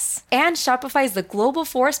US. And Shopify is the global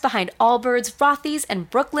force behind Allbirds, Rothy's, and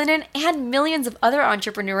Brooklinen, and millions of other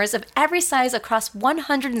entrepreneurs of every size across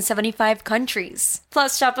 175 countries.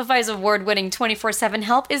 Plus, Shopify's award-winning 24/7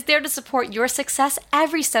 help is there to support your success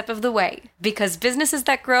every step of the way. Because businesses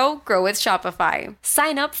that grow, grow with Shopify.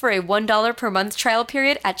 Sign up for a $1 per month trial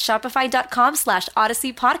period at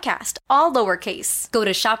shopify.com/Odyssey Podcast, all lowercase. Go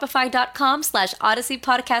to shopify.com/Odyssey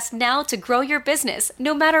Podcast now to grow your business,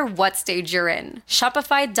 no matter what stage you're in.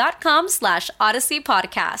 Shopify.com/Odyssey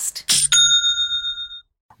Podcast.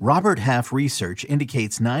 Robert Half research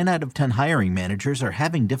indicates 9 out of 10 hiring managers are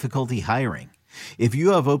having difficulty hiring. If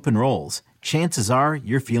you have open roles, chances are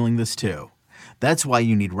you're feeling this too. That's why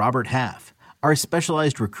you need Robert Half. Our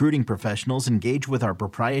specialized recruiting professionals engage with our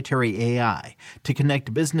proprietary AI to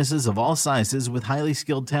connect businesses of all sizes with highly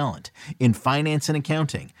skilled talent in finance and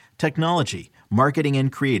accounting, technology, marketing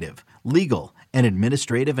and creative, legal, and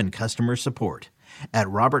administrative and customer support. At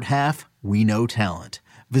Robert Half, we know talent.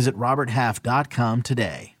 Visit roberthalf.com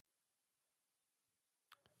today.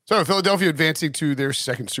 So Philadelphia advancing to their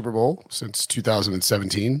second Super Bowl since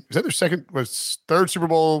 2017. Is that their third Super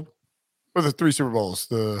Bowl? Or the 3 Super Bowls?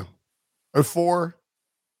 The 04?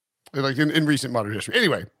 Like in recent modern history.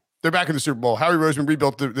 Anyway, they're back in the Super Bowl. Howie Roseman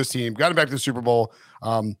rebuilt this team, got them back to the Super Bowl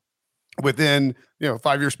within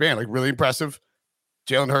 5-year span. Like, really impressive.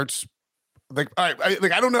 Jalen Hurts. Like, all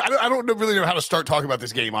right, I don't know. I don't really know how to start talking about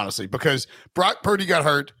this game, honestly, because Brock Purdy got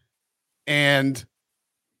hurt and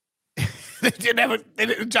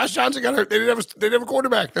Josh Johnson got hurt. They didn't have a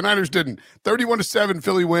quarterback. The Niners didn't. 31-7,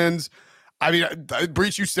 Philly wins. I mean,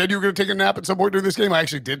 Breach, you said you were going to take a nap at some point during this game. I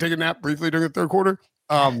actually did take a nap briefly during the third quarter.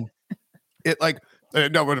 No, it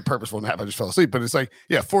wasn't a purposeful nap. I just fell asleep. But it's like,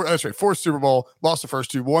 yeah, that's right. 4th Super Bowl, lost the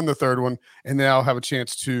first 2, won the third one, and now have a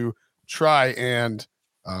chance to try and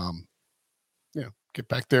get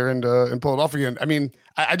back there and pull it off again. I mean,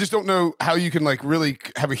 I just don't know how you can like really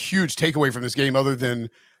have a huge takeaway from this game other than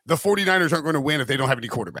the 49ers aren't going to win if they don't have any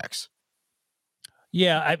quarterbacks.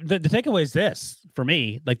 Yeah, the takeaway is this for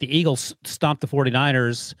me. Like the Eagles stomped the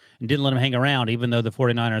 49ers and didn't let them hang around, even though the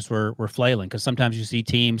 49ers were flailing. Because sometimes you see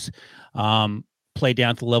teams play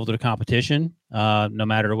down to the level of the competition, no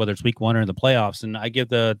matter whether it's week one or in the playoffs. And I give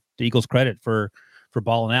the Eagles credit for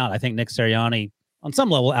balling out. I think Nick Sirianni, on some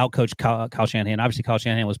level, outcoached Kyle Shanahan. Obviously, Kyle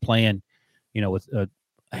Shanahan was playing, with a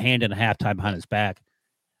hand and a half tied behind his back.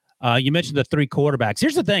 You mentioned the three quarterbacks.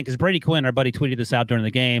 Here's the thing, because Brady Quinn, our buddy, tweeted this out during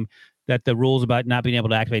the game, that the rules about not being able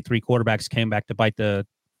to activate three quarterbacks came back to bite the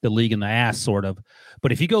league in the ass, sort of.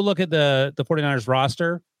 But if you go look at the 49ers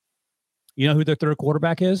roster, you know who their third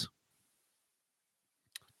quarterback is?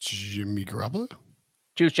 Jimmy Garoppolo?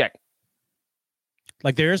 Juszczyk.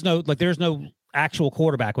 There's no actual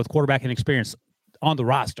quarterback with quarterbacking experience on the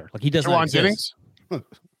roster. Like, he doesn't exist. Jennings?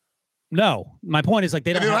 No, my point is, like,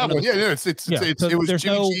 they don't have one. Yeah, it was there's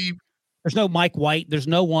Jimmy G. There's no Mike White. There's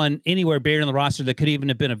no one anywhere buried on the roster that could even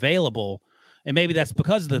have been available. And maybe that's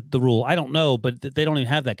because of the rule. I don't know, but they don't even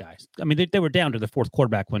have that guy. I mean, they were down to the fourth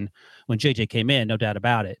quarterback when JJ came in, no doubt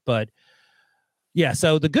about it. But yeah,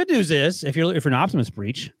 so the good news is, if you're an optimist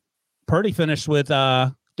breach, Purdy finished with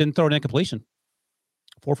didn't throw an incompletion,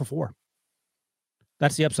 4 for 4.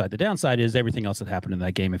 That's the upside. The downside is everything else that happened in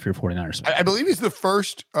that game. If you're 49ers, I believe he's the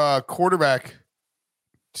first quarterback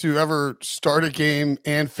to ever start a game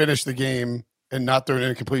and finish the game and not throw an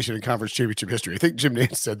incompletion in conference championship history. I think Jim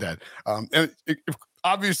Nantz said that. And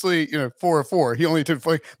obviously, 4-4. He only took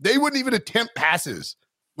they wouldn't even attempt passes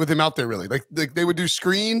with him out there, really. Like they would do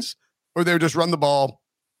screens or they would just run the ball.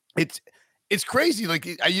 It's crazy. Like,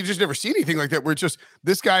 you just never see anything like that where it's just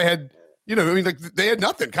this guy had. They had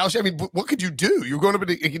nothing. Kyle, I mean, what could you do? You're going up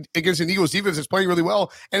against an Eagles defense that's playing really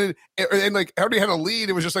well, and like already had a lead.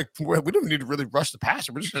 It was just like, we don't need to really rush the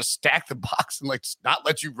passer. We're just going to stack the box and like not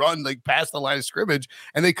let you run like past the line of scrimmage,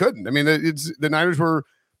 and they couldn't. I mean, the Niners were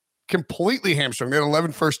completely hamstrung. They had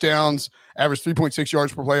 11 first downs, averaged 3.6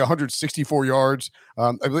 yards per play, 164 yards.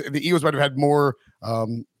 The Eagles might have had more.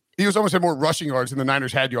 Eagles almost had more rushing yards than the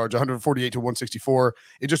Niners had yards, 148 to 164.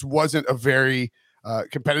 It just wasn't a very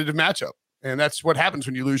competitive matchup. And that's what happens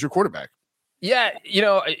when you lose your quarterback. Yeah.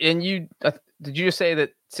 And you, did you just say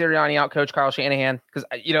that Sirianni outcoached Kyle Shanahan? Because,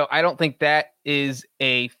 I don't think that is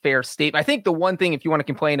a fair statement. I think the one thing, if you want to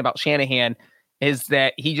complain about Shanahan, is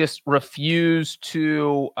that he just refused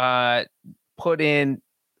to put in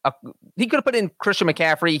he could have put in Christian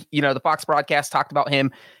McCaffrey. The Fox broadcast talked about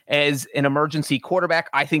him as an emergency quarterback.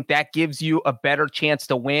 I think that gives you a better chance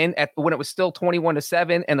to win when it was still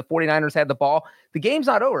 21-7 and the 49ers had the ball. The game's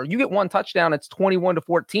not over. You get one touchdown, it's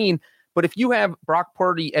 21-14. But if you have Brock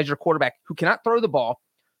Purdy as your quarterback who cannot throw the ball,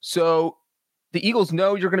 so the Eagles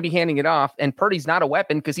know you're going to be handing it off, and Purdy's not a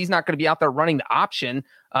weapon because he's not going to be out there running the option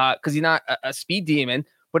because he's not a speed demon.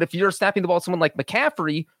 But if you're snapping the ball to someone like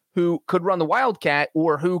McCaffrey, who could run the Wildcat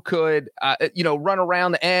or who could, run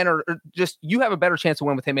around the end or just, you have a better chance to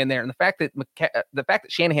win with him in there. And the fact that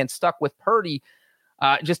Shanahan stuck with Purdy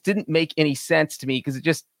just didn't make any sense to me because it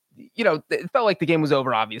just, it felt like the game was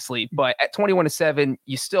over, obviously. But at 21-7,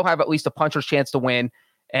 you still have at least a puncher's chance to win.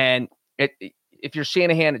 And if you're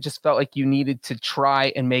Shanahan, it just felt like you needed to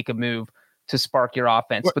try and make a move to spark your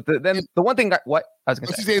offense. But then the one thing what I was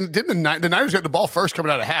going to say, didn't the Niners got the ball first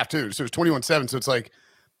coming out of half too. So it was 21-7. So it's like,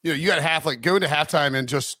 you got half, like go into halftime and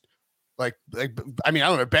just like I mean, I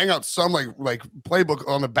don't know, bang out some like playbook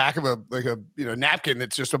on the back of a napkin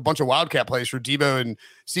that's just a bunch of Wildcat plays for Debo and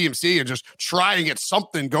CMC and just try and get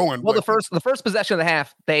something going. Well, the first possession of the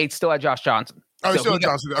half, they still had Josh Johnson. Oh, still had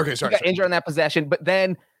Johnson. Okay, sorry. He got injured on that possession, but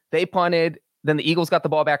then they punted. Then the Eagles got the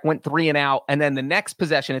ball back, went 3 and out, and then the next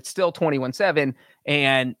possession, it's still 21-7,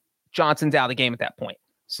 and Johnson's out of the game at that point.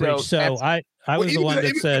 So I was the one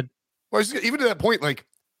that said. Well, even to that point, like.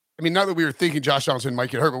 I mean, not that we were thinking Josh Johnson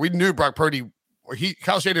might get hurt, but we knew Brock Purdy.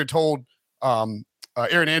 Kyle Shanahan told Aaron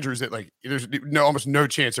Andrews that like there's almost no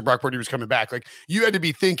chance that Brock Purdy was coming back. Like you had to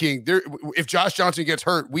be thinking if Josh Johnson gets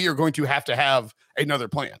hurt, we are going to have another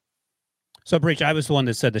plan. So, Breach, I was the one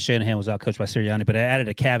that said that Shanahan was outcoached by Sirianni, but I added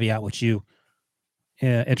a caveat which you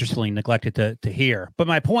interestingly neglected to hear. But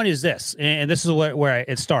my point is this, and this is where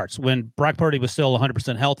it starts. When Brock Purdy was still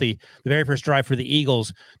 100% healthy, the very first drive for the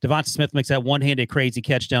Eagles, Devonta Smith makes that one-handed crazy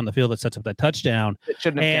catch down the field that sets up that touchdown. It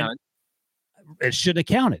shouldn't have counted. It should have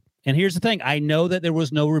counted. And here's the thing. I know that there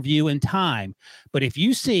was no review in time, but if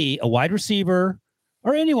you see a wide receiver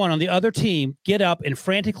or anyone on the other team get up and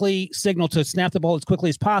frantically signal to snap the ball as quickly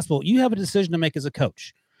as possible, you have a decision to make as a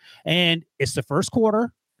coach. And it's the first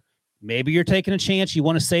quarter. Maybe you're taking a chance. You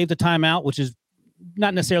want to save the timeout, which is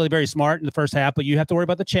not necessarily very smart in the first half, but you have to worry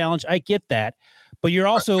about the challenge. I get that. But you're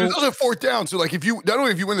also there's also fourth down. So like if you not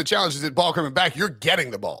only if you win the challenge, is the ball coming back, you're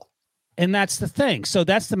getting the ball. And that's the thing. So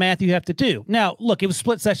that's the math you have to do. Now, look, it was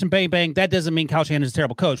split session, bang, bang. That doesn't mean Kyle Shanahan is a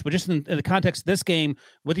terrible coach, but just in the context of this game,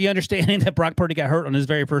 with the understanding that Brock Purdy got hurt on his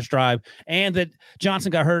very first drive and that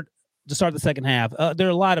Johnson got hurt to start the second half, there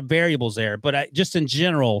are a lot of variables there. But just in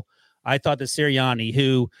general, I thought that Sirianni,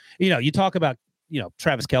 who, you talk about,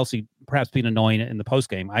 Travis Kelce perhaps being annoying in the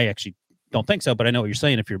postgame. I actually don't think so, but I know what you're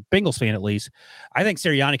saying. If you're a Bengals fan, at least, I think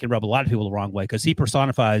Sirianni can rub a lot of people the wrong way because he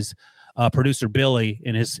personifies producer Billy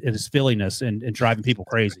in his Philliness and driving people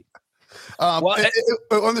crazy. On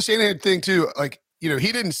the Shanahan thing too, like, he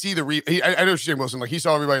didn't see the I know what you're saying, Wilson. Like he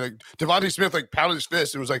saw everybody, like Devontae Smith, like pounded his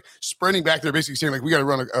fist and was like sprinting back there, basically saying like, we got to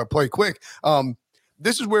run a play quick.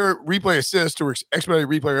 This is where replay assist or expedited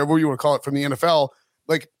replay, whatever you want to call it, from the NFL,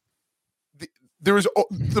 like there was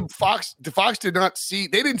the Fox did not see,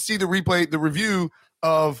 they didn't see the replay, the review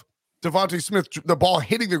of Devontae Smith, the ball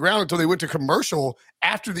hitting the ground until they went to commercial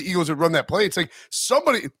after the Eagles had run that play. It's like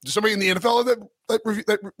somebody in the NFL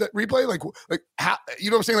that replay, like how, you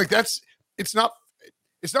know what I'm saying? Like it's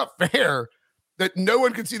not fair that no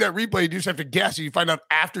one can see that replay. You just have to guess. And you find out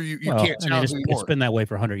after you can't challenge anymore. It's been that way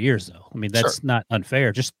for 100 years, though. I mean, that's not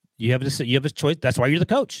unfair. Just you have a choice. That's why you're the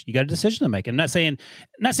coach. You got a decision to make. I'm not saying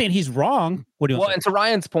he's wrong. What do you want? And to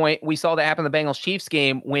Ryan's point, we saw that happen in the Bengals Chiefs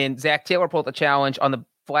game when Zach Taylor pulled the challenge on the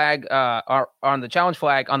flag, on the challenge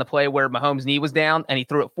flag on the play where Mahomes' knee was down and he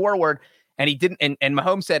threw it forward and he didn't. And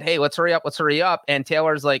Mahomes said, "Hey, let's hurry up." And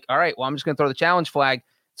Taylor's like, "All right, well, I'm just going to throw the challenge flag."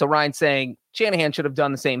 So Ryan's saying Shanahan should have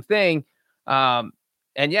done the same thing.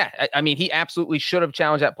 And yeah, I mean, he absolutely should have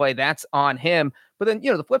challenged that play. That's on him. But then,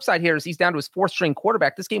 the flip side here is he's down to his fourth string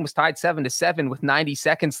quarterback. This game was tied 7-7 with 90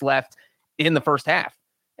 seconds left in the first half.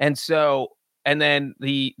 And then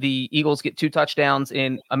the Eagles get 2 touchdowns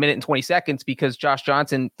in a minute and 20 seconds because Josh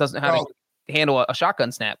Johnson doesn't know how to handle a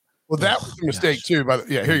shotgun snap. Well, that was a mistake too.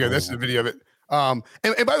 Here you go. This is the video of it. And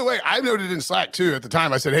by the way, I noted in Slack too at the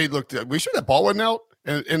time. I said, "Hey, look, we sure that ball wasn't out?"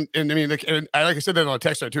 And I mean, like I said that on a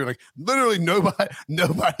text too. Like literally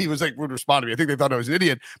nobody was like would respond to me. I think they thought I was an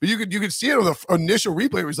idiot. But you could see it on the initial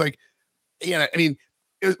replay. It was like, I mean,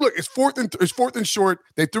 it's fourth and short.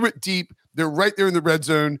 They threw it deep. They're right there in the red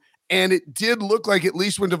zone. And it did look like, at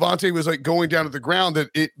least when Devontae was like going down to the ground, that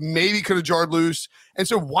it maybe could have jarred loose. And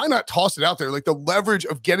so why not toss it out there? Like the leverage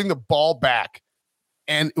of getting the ball back,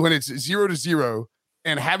 and when it's 0-0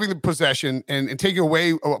 and having the possession and taking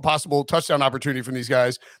away a possible touchdown opportunity from these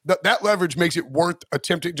guys, that leverage makes it worth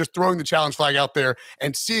attempting, just throwing the challenge flag out there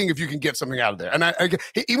and seeing if you can get something out of there. And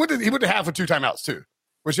he went to half with 2 timeouts too,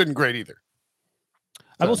 which isn't great either.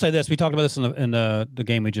 I will say this. We talked about this in the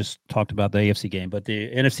game we just talked about, the AFC game, but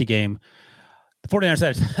the NFC game, the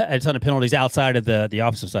 49ers had a ton of penalties outside of the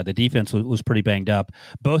offensive side. The defense was pretty banged up.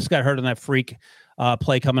 Both got hurt on that freak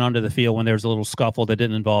play coming onto the field when there was a little scuffle that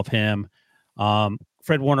didn't involve him.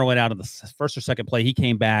 Fred Warner went out in the first or second play. He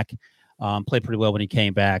came back, played pretty well when he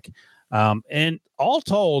came back. And all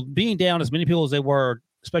told, being down as many people as they were,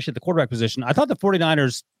 especially at the quarterback position, I thought the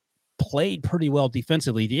 49ers played pretty well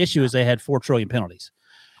defensively. The issue is they had 4 trillion penalties.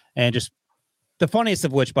 And just the funniest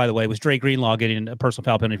of which, by the way, was Dre Greenlaw getting a personal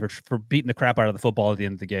foul penalty for beating the crap out of the football at the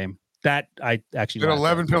end of the game. That I actually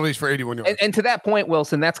 11 penalties for 81 yards. And to that point,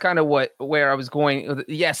 Wilson, that's kind of where I was going.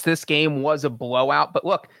 Yes, this game was a blowout, but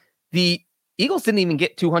look, the Eagles didn't even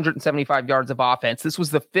get 275 yards of offense. This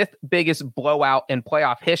was the 5th biggest blowout in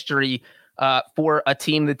playoff history for a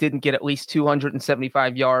team that didn't get at least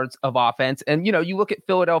 275 yards of offense. And, you look at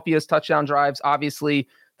Philadelphia's touchdown drives, obviously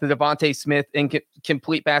the Devontae Smith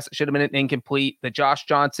incomplete pass should have been incomplete. The Josh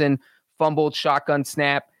Johnson fumbled shotgun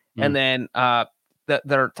snap. And then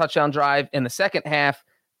their touchdown drive in the second half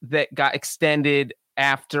that got extended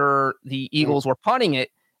after the Eagles were punting it.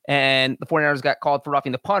 And the 49ers got called for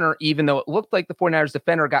roughing the punter, even though it looked like the 49ers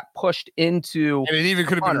defender got pushed into. And it even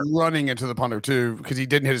could have been running into the punter, too, because he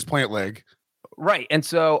didn't hit his plant leg. Right. And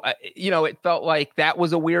so, it felt like that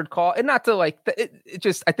was a weird call. And not to I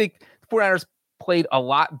think the 49ers played a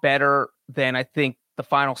lot better than I think the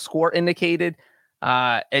final score indicated.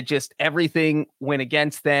 Everything went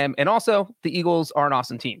against them. And also, the Eagles are an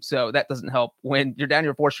awesome team. So that doesn't help. When you're down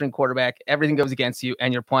your 4th-string quarterback, everything goes against you,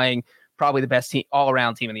 and you're playing probably the best team,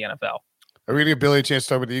 all-around team in the NFL. Are we going to give Billy a chance to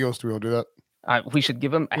talk with the Eagles? Do we want to do that? We should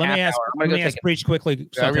give him a Let half me ask, hour. Let me ask Breach quickly.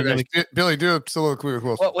 Billy, do a soliloquy with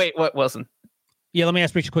Wilson. What, Wilson? Yeah, let me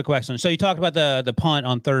ask Breach a quick question. So you talked about the punt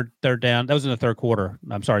on third down. That was in the third quarter.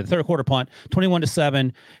 I'm sorry, the third quarter punt,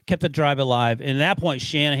 21-7, kept the drive alive. And at that point,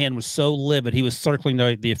 Shanahan was so livid, he was circling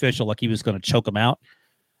the official like he was going to choke him out.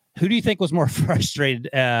 Who do you think was more frustrated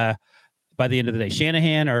by by the end of the day?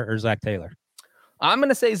 Shanahan or Zach Taylor? I'm going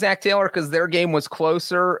to say Zach Taylor because their game was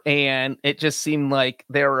closer and it just seemed like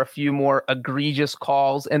there were a few more egregious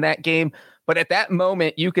calls in that game. But at that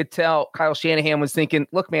moment, you could tell Kyle Shanahan was thinking,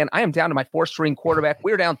 look, man, I am down to my 4th-string quarterback.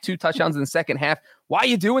 We're down 2 touchdowns in the second half. Why are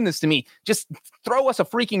you doing this to me? Just throw us a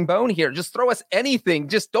freaking bone here. Just throw us anything.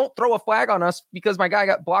 Just don't throw a flag on us because my guy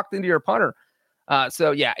got blocked into your punter.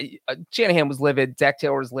 Shanahan was livid. Zach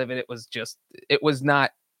Taylor was livid. It was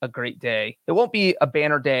not a great day. It won't be a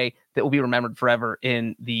banner day that will be remembered forever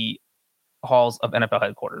in the halls of NFL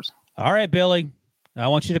headquarters. All right, Billy. I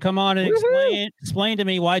want you to come on and explain to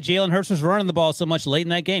me why Jalen Hurts was running the ball so much late in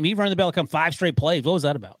that game. He ran the ball come 5 straight plays. What was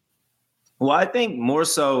that about? Well, I think more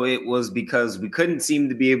so it was because we couldn't seem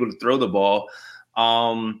to be able to throw the ball.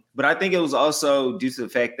 But I think it was also due to the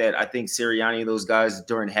fact that I think Sirianni, those guys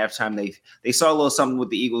during halftime, they saw a little something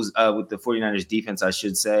with the Eagles, with the 49ers defense, I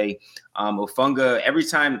should say. Ofunga, every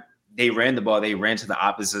time they ran the ball, they ran to the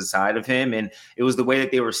opposite side of him. And it was the way that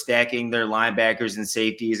they were stacking their linebackers and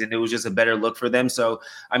safeties, and it was just a better look for them. So,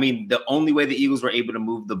 I mean, the only way the Eagles were able to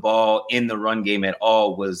move the ball in the run game at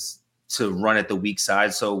all was to run at the weak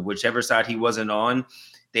side. So whichever side he wasn't on,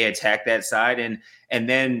 they attacked that side. And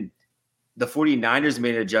then the 49ers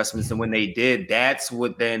made adjustments. And when they did, that's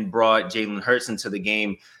what then brought Jalen Hurts into the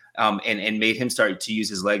game. And made him start to use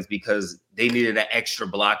his legs because they needed an extra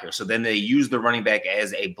blocker. So then they used the running back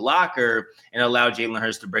as a blocker and allowed Jalen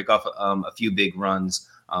Hurts to break off a few big runs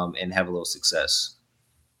and have a little success.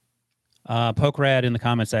 Pokerad in the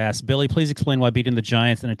comments asked, Billy, please explain why beating the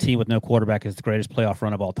Giants and a team with no quarterback is the greatest playoff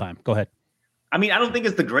run of all time. Go ahead. I mean, I don't think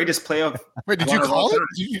it's the greatest playoff. Wait, did you call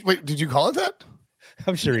it? Did you call it that?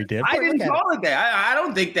 I'm sure he did. I didn't call it that. I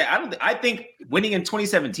don't think that. I think winning in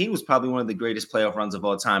 2017 was probably one of the greatest playoff runs of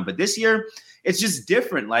all time. But this year, it's just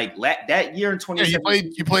different. Like that year in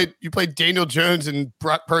 2017, you played Daniel Jones and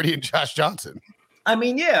Brock Purdy and Josh Johnson. I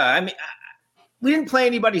mean, yeah. We didn't play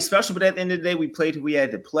anybody special, but at the end of the day, we played who we had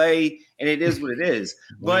to play, and it is what it is.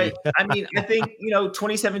 But I mean, I think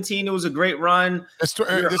 2017 it was a great run. It's not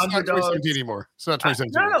 2017 anymore. It's not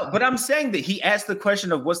 2017. No. But I'm saying that he asked the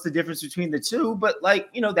question of what's the difference between the two. But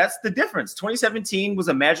that's the difference. 2017 was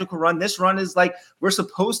a magical run. This run is like we're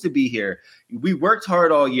supposed to be here. We worked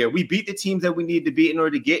hard all year. We beat the teams that we need to beat in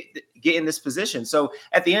order to get in this position. So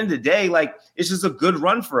at the end of the day, it's just a good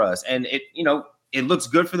run for us, and it looks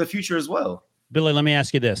good for the future as well. Billy, let me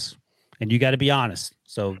ask you this, and you got to be honest.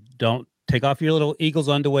 So don't take off your little Eagles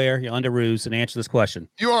underwear, your underoos, and answer this question.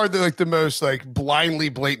 You are the most blindly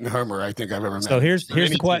blatant homer I think I've ever met. So here's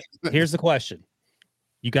the question.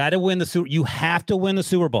 You got to win you have to win the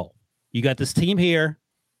Super Bowl. You got this team here,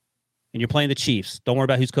 and you're playing the Chiefs. Don't worry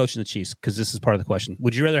about who's coaching the Chiefs because this is part of the question.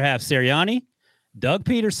 Would you rather have Sirianni, Doug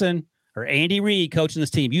Peterson, or Andy Reid coaching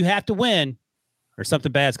this team? You have to win, or something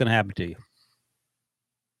bad's going to happen to you.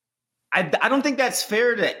 I don't think that's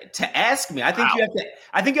fair to ask me. I think you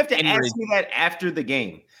have to ask me that after the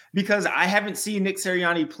game because I haven't seen Nick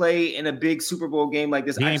Sirianni play in a big Super Bowl game like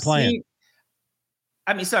this. He ain't playing.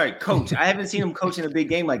 Coach. I haven't seen him coach in a big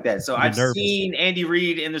game like that. So I've seen Andy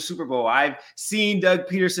Reid in the Super Bowl. I've seen Doug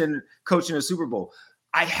Peterson coach in a Super Bowl.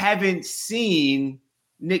 I haven't seen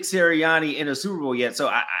Nick Sirianni in a Super Bowl yet. So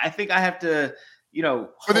I think I have to.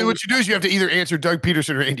 But then what you do is you have to either answer Doug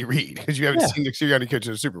Peterson or Andy Reid because you haven't seen Nick Sirianni coach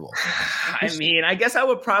in a Super Bowl. I mean, I guess I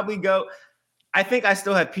would probably go. I think I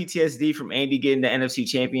still have PTSD from Andy getting the NFC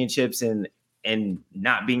championships and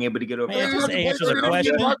not being able to get over.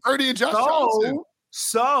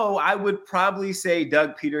 So I would probably say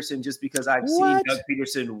Doug Peterson just because I've seen Doug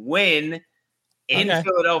Peterson win in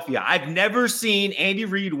Philadelphia. I've never seen Andy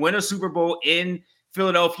Reid win a Super Bowl in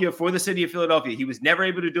Philadelphia for the city of Philadelphia. He was never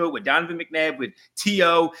able to do it with Donovan McNabb, with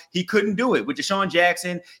T.O. He couldn't do it with Deshaun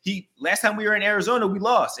Jackson. Last time we were in Arizona, we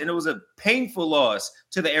lost, and it was a painful loss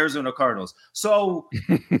to the Arizona Cardinals. So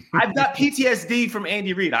I've got PTSD from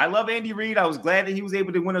Andy Reid. I love Andy Reid. I was glad that he was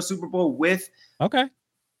able to win a Super Bowl with Okay.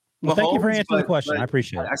 Well, thank you for answering the question. I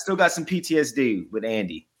appreciate it. I still got some PTSD with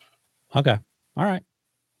Andy. Okay. All right.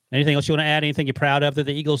 Anything else you want to add? Anything you're proud of that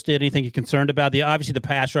the Eagles did? Anything you're concerned about? Obviously the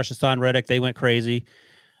pass rush of Hassan Reddick, they went crazy.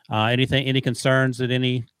 Any concerns at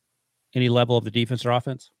any level of the defense or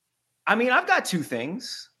offense? I mean, I've got two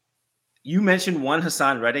things. You mentioned one,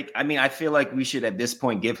 Hassan Reddick. I mean, I feel like we should at this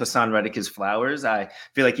point give Hassan Reddick his flowers. I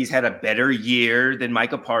feel like he's had a better year than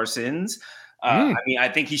Micah Parsons. I mean, I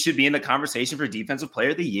think he should be in the conversation for Defensive Player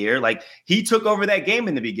of the Year. Like, he took over that game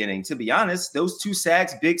in the beginning. To be honest, those 2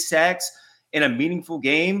 sacks, big sacks in a meaningful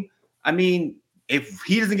game. I mean, if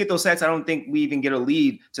he doesn't get those sacks, I don't think we even get a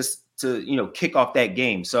lead to kick off that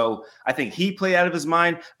game. So I think he played out of his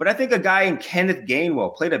mind. But I think a guy in Kenneth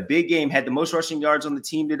Gainwell played a big game, had the most rushing yards on the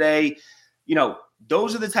team today.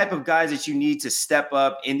 those are the type of guys that you need to step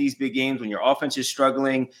up in these big games when your offense is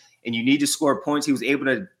struggling and you need to score points. He was able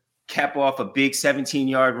to cap off a big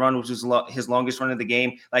 17-yard run, which was his longest run of the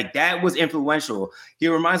game. Like, that was influential. He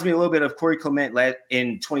reminds me a little bit of Corey Clement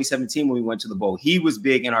in 2017 when we went to the Bowl. He was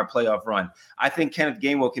big in our playoff run. I think Kenneth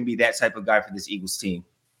Gainwell can be that type of guy for this Eagles team.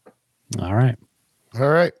 All right.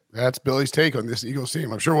 That's Billy's take on this Eagles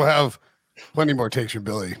team. I'm sure we'll have plenty more takes from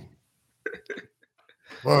Billy.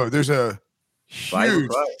 Whoa, there's a huge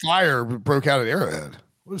fire broke out at Arrowhead.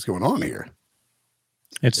 What is going on here?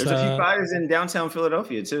 There's a few fires in downtown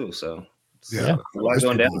Philadelphia too. So yeah, a lot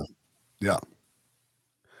going down. Yeah.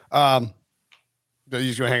 You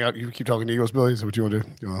just gonna hang out? You keep talking to Eagles, Billy? Is that what you want to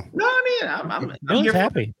do? No, I'm Billy's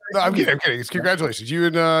happy. No, I'm kidding. It's congratulations. You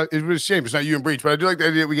and it was a shame it's not you and Breach, but I do like the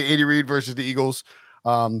idea that we get Andy Reid versus the Eagles.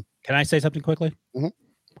 Can I say something quickly? Mm-hmm.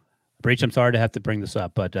 Breach, I'm sorry to have to bring this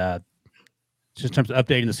up, but just in terms of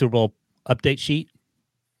updating the Super Bowl update sheet,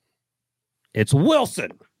 it's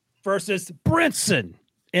Wilson versus Brinson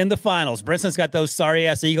in the finals. Brinson's got those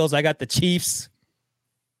sorry-ass Eagles. I got the Chiefs.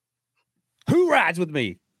 Who rides with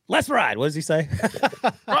me? Let's ride. What does he say?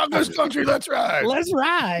 Broncos country, let's ride. Let's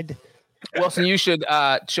ride. Wilson, you should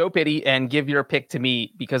show pity and give your pick to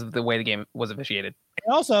me because of the way the game was officiated.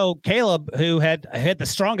 And also, Caleb, who had the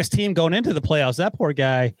strongest team going into the playoffs. That poor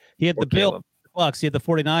guy. He had the Bills, Bucks. He had the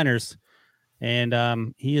 49ers.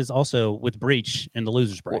 And he is also with Breach in the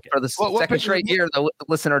losers bracket. For the second straight year, the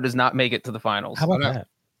listener does not make it to the finals. How about that?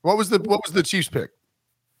 What was the Chiefs pick?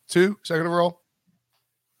 2, second overall?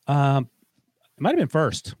 It might have been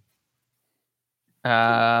first.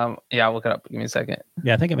 Yeah, I'll look it up. Give me a second.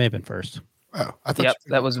 Yeah, I think it may have been first. Oh, I thought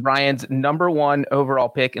that was Ryan's number 1 overall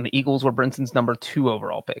pick, and the Eagles were Brinson's number 2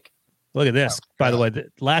 overall pick. Look at this. By the way, the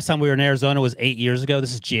last time we were in Arizona was 8 years ago.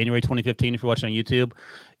 This is January 2015. If you're watching on YouTube.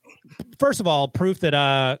 First of all, proof that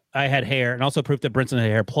I had hair, and also proof that Brinson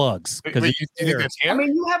had hair plugs. Because you think that's hair? I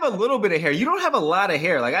mean, you have a little bit of hair. You don't have a lot of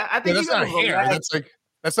hair. Like I think that's not hair.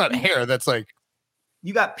 That's not hair. That's like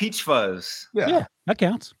you got peach fuzz. Yeah, that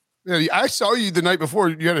counts. Yeah, I saw you the night before.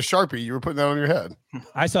 You had a Sharpie. You were putting that on your head.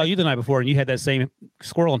 I saw you the night before, and you had that same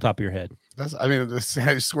squirrel on top of your head.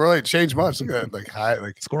 The squirrel ain't changed much. Look at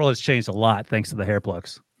that. Squirrel has changed a lot thanks to the hair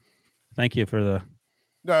plugs. Thank you for the.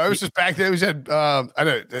 No, it was just back then. It was I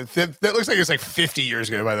know that looks like it's like 50 years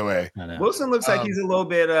ago. By the way, Wilson looks like he's a little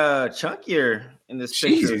bit chunkier in this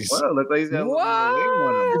picture. Well, look like he's got a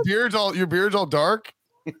little your beard's all dark.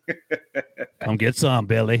 Come get some,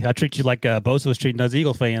 Billy. I treat you like Bosa was treating those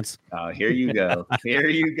Eagle fans. Oh, here you go. Here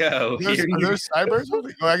you go. Are those sideburns? Well,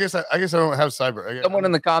 I guess I don't have sideburns. Someone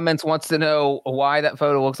in the comments wants to know why that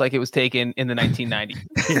photo looks like it was taken in the 1990s.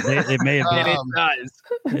 it may have been. It does.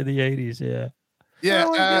 In the 80s, yeah. Yeah,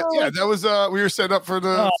 that was we were set up for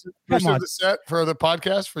the set for the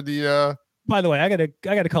podcast for the By the way, I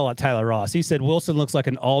gotta call out Tyler Ross. He said Wilson looks like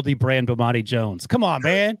an Aldi brand Bomani Jones. Come on,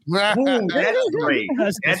 man. Ooh, that's great.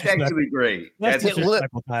 That's actually great. That's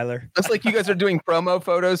disrespectful, Tyler. Looks like you guys are doing promo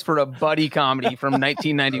photos for a buddy comedy from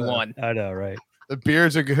 1991. I know, right? The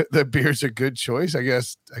beard's a good choice, I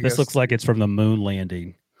guess. This looks like it's from the moon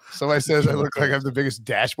landing. Somebody says I look like I have the biggest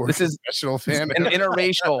dashboard. This is professional fan. An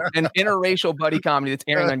interracial buddy comedy that's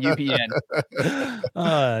airing on UPN.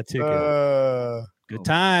 Too good.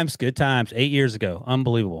 Good times. 8 years ago.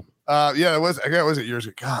 Unbelievable. Yeah, it was. Again, was it years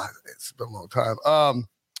ago? God, it's been a long time.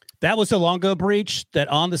 That was so long ago, Breach, that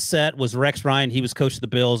on the set was Rex Ryan. He was coach of the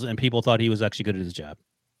Bills, and people thought he was actually good at his job.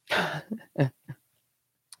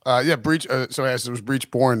 Yeah, Breach. So I asked, was Breach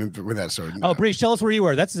born when that started? Oh, Breach, tell us where you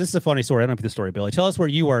were. This is a funny story. I don't know the story, Billy. Tell us where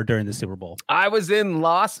you were during the Super Bowl. I was in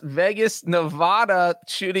Las Vegas, Nevada,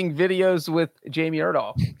 shooting videos with Jamie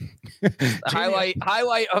Erdahl.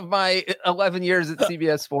 highlight of my 11 years at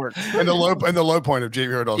CBS Sports. and the low point of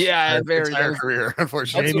Jamie Erdahl's entire career,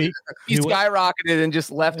 unfortunately. He skyrocketed and just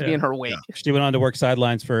left me in her wake. Yeah. She went on to work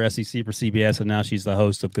sidelines for SEC for CBS, and now she's the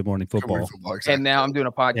host of Good Morning Football. Exactly. And now I'm doing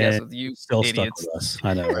a podcast with you still idiots. Stuck with us.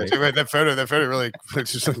 I know, right? That photo really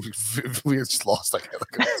we just lost like a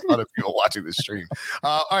ton of people watching this stream.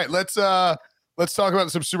 All right, let's talk about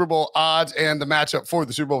some Super Bowl odds and the matchup for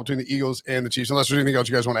the Super Bowl between the Eagles and the Chiefs. Unless there's anything else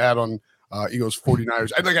you guys want to add on Eagles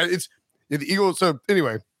 49ers. The Eagles. So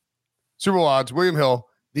anyway, Super Bowl odds, William Hill.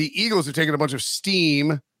 The Eagles have taken a bunch of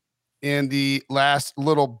steam in the last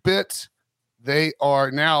little bit. They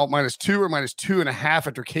are now -2 or -2.5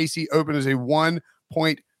 after KC opened as a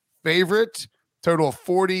 1-point favorite. Total of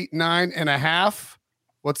 49.5.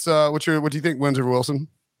 What do you think wins over Wilson?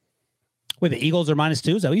 Wait, the Eagles are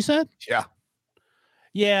 -2. Is that what you said? Yeah.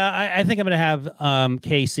 Yeah, I think I'm going to have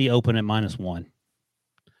KC open at -1.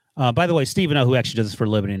 By the way, Stephen O, who actually does this for a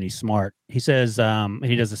living, and he's smart. He says, and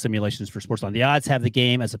he does the simulations for Sportsline. The odds have the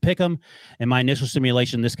game as a pick'em. In my initial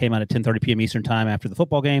simulation, this came out at 10:30 p.m. Eastern time after the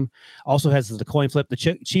football game. Also has the coin flip. The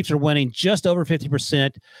Chiefs are winning just over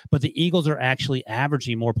 50%, but the Eagles are actually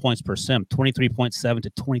averaging more points per sim, 23.7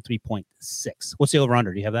 to 23.6. What's the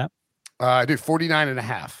over-under? Do you have that? I do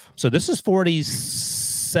 49.5. So this is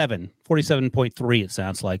 47.3, it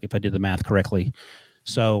sounds like, if I did the math correctly.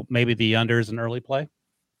 So maybe the under is an early play?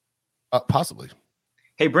 Possibly.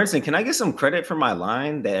 Hey, Brinson, can I get some credit for my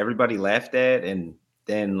line that everybody laughed at? And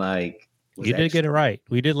then, like, you did get it right.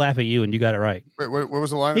 We did laugh at you, and you got it right. Wait, what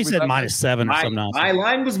was the line? He said -7 or something else. My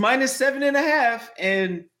line was -7.5,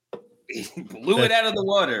 and he blew it out of the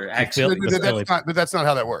water, actually. But that's not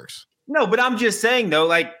how that works. No, but I'm just saying, though,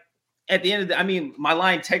 like, at the end of the, I mean, my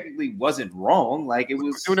line technically wasn't wrong. Like, it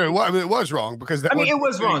was. No, it was wrong because it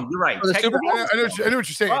was wrong. You're right. I know what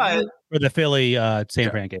you're saying. For the Philly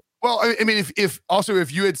San Fran game. Well, I mean,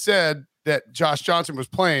 if you had said that Josh Johnson was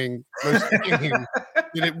playing most of the game,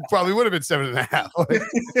 then it probably would have been 7.5.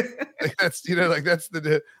 Like that's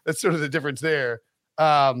that's sort of the difference there.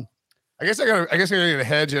 I guess I gotta get a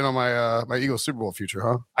hedge in on my my Eagles Super Bowl future,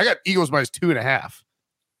 huh? I got Eagles -2.5.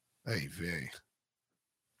 Hey, vey.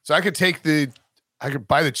 So I could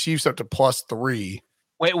buy the Chiefs up to +3.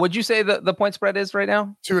 Wait, would you say the point spread is right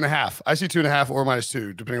now? 2.5. I see 2.5 or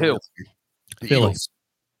 -2, depending on the Philly. Eagles.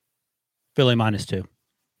 Philly -2.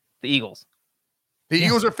 The Eagles. The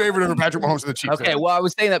Eagles are favored over Patrick Mahomes and the Chiefs. Okay, well, I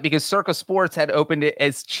was saying that because Circa Sports had opened it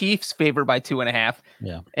as Chiefs favored by 2.5.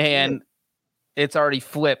 Yeah. And it's already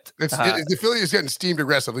flipped. The Philly is getting steamed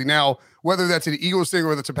aggressively. Now, whether that's an Eagles thing or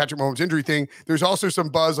whether it's a Patrick Mahomes injury thing, there's also some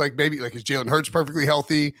buzz, like maybe like is Jalen Hurts perfectly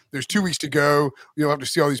healthy? There's 2 weeks to go. You'll have to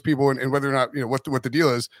see all these people and whether or not, what the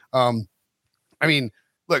deal is. I mean,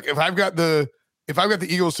 look, if I've got the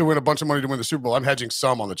Eagles to win a bunch of money to win the Super Bowl, I'm hedging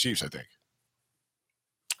some on the Chiefs, I think.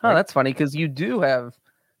 Oh, that's funny because you do have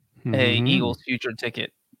a Eagles future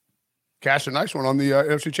ticket. Cash a nice one on the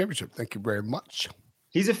NFC Championship. Thank you very much.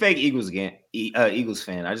 He's a fake Eagles fan.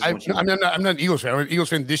 I just want you. I'm not an Eagles fan. I'm an Eagles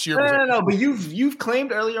fan this year. No. But you've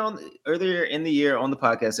claimed earlier in the year on the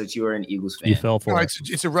podcast that you are an Eagles fan. You fell for it.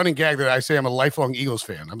 It's a running gag that I say I'm a lifelong Eagles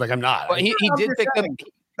fan. I'm like, I'm not. Well, he did pick them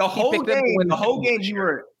the whole game. The whole game you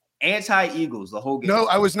were anti-Eagles. The whole game. No,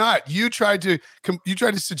 I was not. You tried to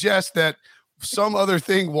suggest that some other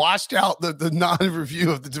thing washed out the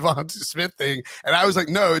non-review of the Devonta Smith thing, and I was like,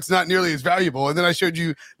 no, it's not nearly as valuable. And then I showed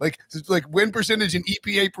you like win percentage and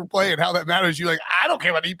EPA per play and how that matters. You're like, I don't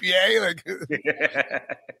care about EPA. Like,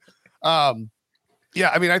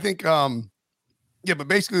 yeah, I mean, I think, yeah, but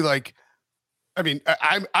basically, like, I mean,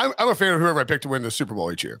 I'm a fan of whoever I pick to win the Super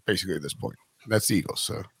Bowl each year. Basically, at this point, that's the Eagles.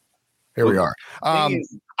 So here we are. I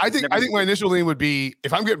think my initial lean would be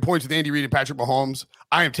if I'm getting points with Andy Reid and Patrick Mahomes,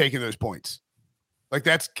 I am taking those points. Like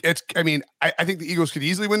I mean, I think the Eagles could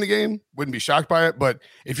easily win the game. Wouldn't be shocked by it. But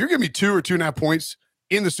if you're giving me 2 or 2.5 points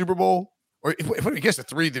in the Super Bowl, or if I guess the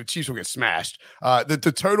 3, the Chiefs will get smashed.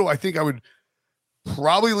 The total, I think I would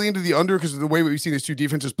probably lean to the under because of the way we've seen these two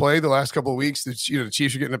defenses play the last couple of weeks. The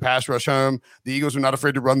Chiefs are getting the pass rush home. The Eagles are not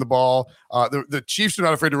afraid to run the ball. The Chiefs are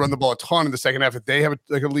not afraid to run the ball a ton in the second half if they have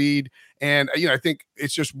a lead. And I think it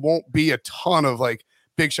just won't be a ton of like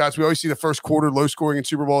big shots. We always see the first quarter low scoring in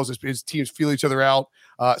Super Bowls as teams feel each other out.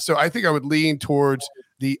 So I think I would lean towards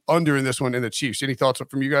the under in this one in the Chiefs. Any thoughts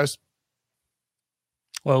from you guys?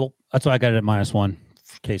 Well, that's why I got it at -1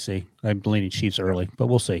 for KC. I'm leaning Chiefs early, but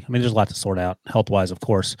we'll see. I mean, there's a lot to sort out health-wise, of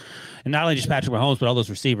course. And not only just Patrick Mahomes, but all those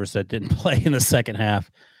receivers that didn't play in the second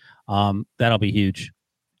half. That'll be huge.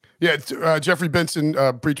 Yeah, Jeffrey Benson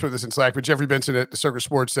breached with us in Slack, but Jeffrey Benson at Circa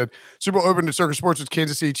Sports said Super Bowl opened at Circa Sports with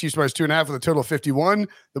Kansas City Chiefs -2.5 with a total of 51.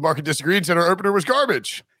 The market disagreed and said our opener was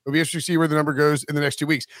garbage. It'll be interesting to see where the number goes in the next 2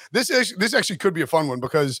 weeks. This actually could be a fun one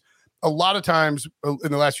because a lot of times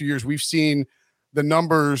in the last few years we've seen the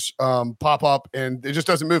numbers pop up and it just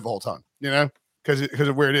doesn't move the whole time, because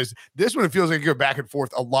of where it is. This one, it feels like you go back and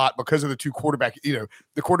forth a lot because of the two quarterbacks.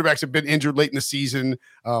 The quarterbacks have been injured late in the season.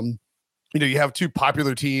 You have two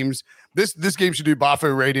popular teams. This game should do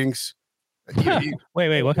Bafo ratings.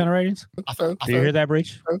 Wait, what kind of ratings? Do you hear that,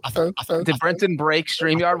 Breach? Did Brenton break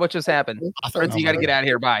StreamYard? What just happened? Brenton, you got to get out of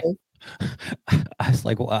here. Bye. I was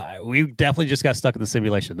like, well, we definitely just got stuck in the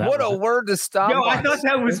simulation. What a word to stop. Yo, I thought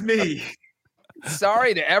that was me.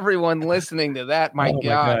 Sorry to everyone listening to that. My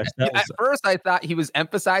God. At first, I thought he was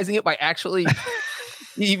emphasizing it by actually,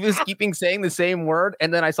 he was keeping saying the same word.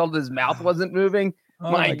 And then I saw that his mouth wasn't moving.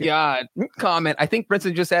 My God. Comment. I think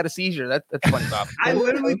Brinson just had a seizure. That's funny, Bob. I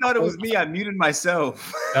literally thought it was me. I muted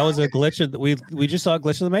myself. That was a glitch. We just saw a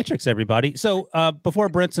glitch of the Matrix, everybody. So before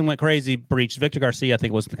Brinson went crazy, breached, Victor Garcia, I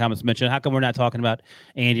think was the comments mentioned. How come we're not talking about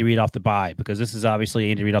Andy Reid off the bye? Because this is obviously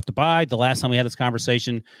Andy Reid off the bye. The last time we had this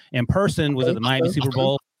conversation in person was at the Miami Super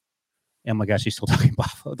Bowl. Oh my gosh, he's still talking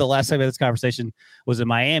about the last time we had this conversation was in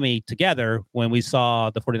Miami together when we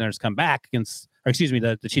saw the 49ers come back against, or excuse me,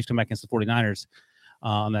 the Chiefs come back against the 49ers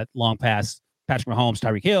on that long pass. Patrick Mahomes,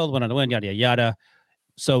 Tyreek Hill went on to win, yada, yada.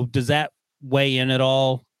 So does that weigh in at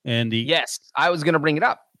all? And yes, I was going to bring it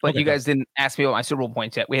up, but you guys didn't ask me about my Super Bowl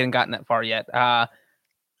points yet. We hadn't gotten that far yet. I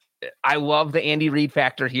love the Andy Reid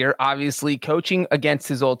factor here. Obviously, coaching against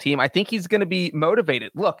his old team. I think he's going to be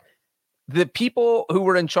motivated. Look, the people who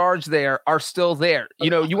were in charge there are still there. You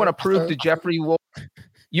know, you want to prove to Jeffrey Wolf,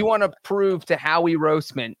 you want to prove to Howie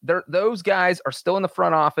Roseman. Those guys are still in the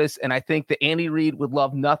front office, and I think that Andy Reid would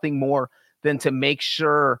love nothing more than to make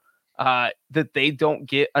sure that they don't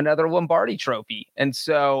get another Lombardi trophy. And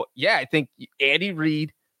so, yeah, I think Andy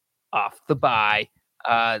Reid off the bye.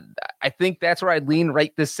 I think that's where I'd lean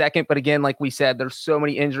right this second. But again, like we said, there's so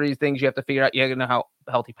many injuries, things you have to figure out. You have to know how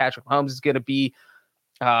healthy Patrick Mahomes is going to be.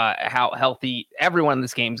 How healthy everyone in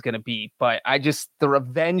this game is going to be. But the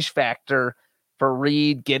revenge factor for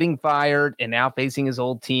Reid getting fired and now facing his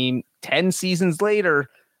old team 10 seasons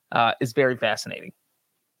later is very fascinating.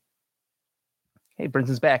 Hey,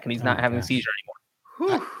 Brinson's back and he's not having a seizure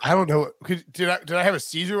anymore. I don't know. Did I have a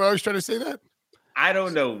seizure while I was trying to say that? I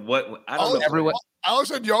don't know what. I don't know. Everyone. All of a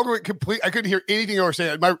sudden, y'all went complete. I couldn't hear anything you were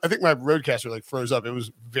saying. I think my roadcaster froze up. It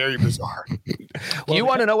was very bizarre. Do you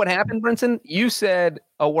want to know what happened, Brinson? You said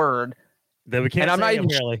a word that we can't. And I'm not even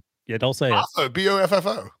really. Yeah, don't say it.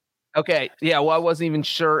 BOFFO. Okay. Yeah. Well, I wasn't even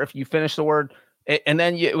sure if you finished the word, and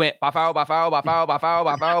then you went bafao,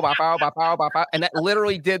 and that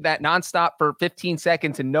literally did that nonstop for 15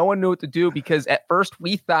 seconds, and no one knew what to do because at first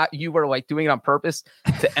we thought you were doing it on purpose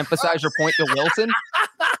to emphasize your point to Wilson.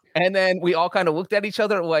 And then we all kind of looked at each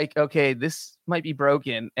other like, okay, this might be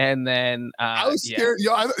broken. And then I was scared.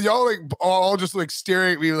 Y'all all just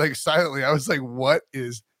staring at me silently. I was like, what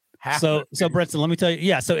is happening? So Brinson, let me tell you.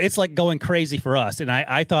 Yeah, so it's going crazy for us. And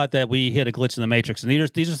I thought that we hit a glitch in the Matrix.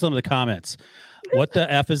 And these are some of the comments. What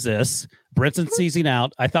the F is this? Brinson seizing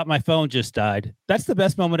out. I thought my phone just died. That's the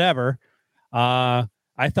best moment ever. I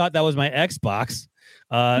thought that was my Xbox.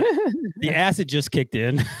 The acid just kicked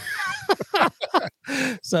in.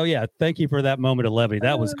 So yeah, thank you for that moment of levity.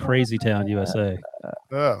 That was Crazy Town, USA.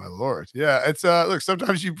 Oh my Lord. Yeah. It's look,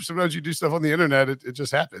 sometimes you do stuff on the internet. It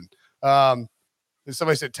just happened.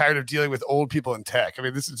 Somebody said tired of dealing with old people in tech. I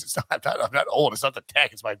mean, I'm not old. It's not the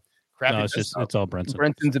tech. It's my crap. No, it's all Brinson.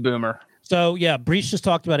 Brinson's a boomer. So yeah, Breach just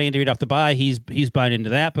talked about Andy Reid off the bye. He's buying into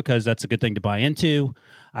that because that's a good thing to buy into.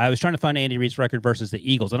 I was trying to find Andy Reid's record versus the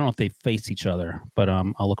Eagles. I don't know if they face each other, but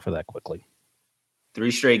I'll look for that quickly. 3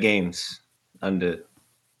 straight games.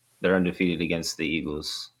 They're undefeated against the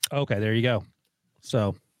Eagles. Okay, there you go.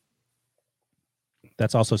 So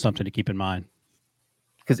that's also something to keep in mind.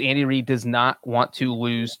 Because Andy Reid does not want to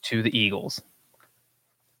lose to the Eagles.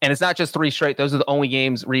 And it's not just 3 straight. Those are the only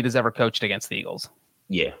games Reid has ever coached against the Eagles.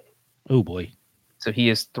 Yeah. Oh, boy. So he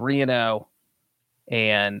is 3-0,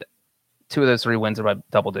 and 2 of those 3 wins are by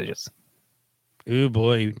double digits. Oh,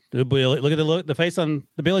 boy. Oh, boy. Look at the face on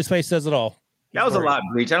the Billy's face says it all. That was a lot,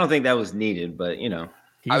 Breach. I don't think that was needed, but He's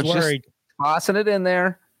I was worried. Just tossing it in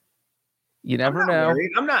there. You never know.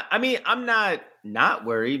 Worried. I'm not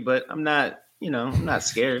worried, but I'm not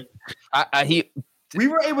scared. We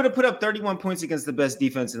were able to put up 31 points against the best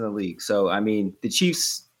defense in the league. So, the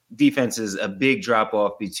Chiefs defense is a big drop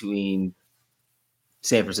off between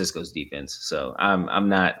San Francisco's defense. So I'm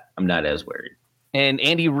not as worried. And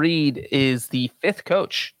Andy Reid is the 5th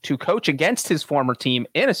coach to coach against his former team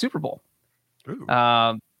in a Super Bowl. Who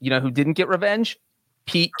didn't get revenge?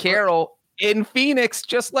 Pete Carroll in Phoenix,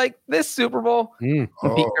 just like this Super Bowl. Pete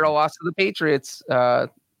Carroll lost to the Patriots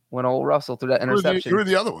when old Russell threw that interception. Who are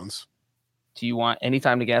the other ones? Do you want any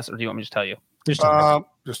time to guess, or do you want me to just tell you? Just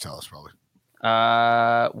tell us, probably.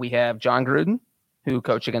 We have John Gruden, who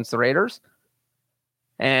coached against the Raiders.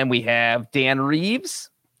 And we have Dan Reeves,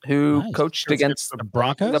 who coached against the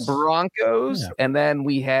Broncos. Yeah. And then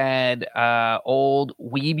we had old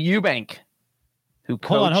Weeb Eubank, who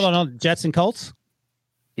coached. Hold on. Jets and Colts?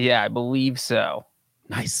 Yeah, I believe so.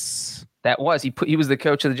 Nice. That was. He was the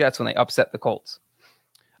coach of the Jets when they upset the Colts.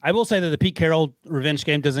 I will say that the Pete Carroll revenge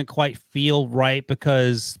game doesn't quite feel right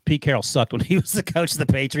because Pete Carroll sucked when he was the coach of the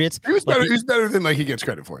Patriots. He was better. He was better than he gets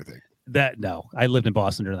credit for, I think. I lived in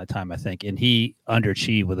Boston during that time, I think, and he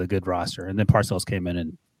underachieved with a good roster. And then Parcells came in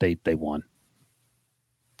and they won.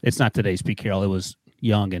 It's not today's Pete Carroll. It was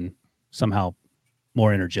young and somehow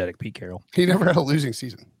more energetic Pete Carroll. He never had a losing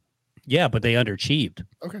season. Yeah, but they underachieved.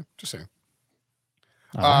 Okay, just saying.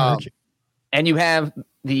 And you have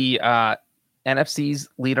the NFC's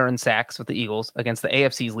leader in sacks with the Eagles against the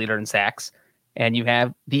AFC's leader in sacks. And you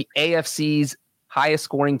have the AFC's highest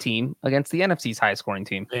scoring team against the NFC's highest scoring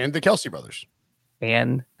team. And the Kelsey brothers.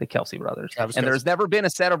 And there's never been a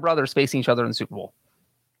set of brothers facing each other in the Super Bowl.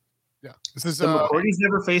 Yeah. This is the McCourties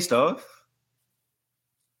never faced off?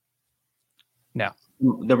 No.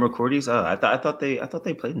 The McCourties? I thought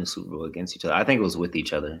they played in the Super Bowl against each other. I think it was with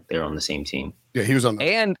each other. They were on the same team. Yeah, he was on.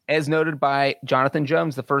 And as noted by Jonathan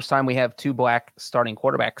Jones, the first time we have two black starting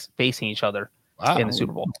quarterbacks facing each other in the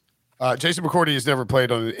Super Bowl. Jason McCourty has never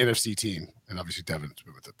played on an NFC team, and obviously Devin's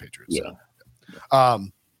been with the Patriots. Yeah. So.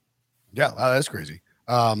 Yeah, wow, that's crazy.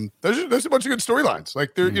 There's a bunch of good storylines.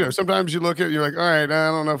 Like there, you know, sometimes you look at you're like, all right, I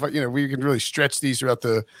don't know if we can really stretch these throughout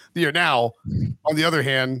the year. Now, on the other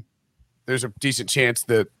hand, there's a decent chance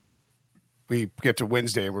that we get to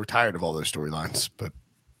Wednesday and we're tired of all those storylines. But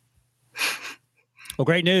well,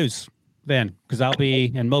 great news then, because I'll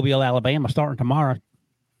be in Mobile, Alabama, starting tomorrow,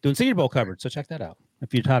 doing Senior Bowl coverage. So check that out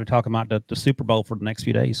if you're tired of talking about the Super Bowl for the next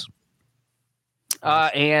few days.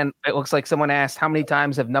 And it looks like someone asked, how many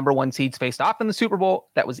times have number one seeds faced off in the Super Bowl?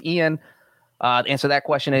 That was Ian. The answer to that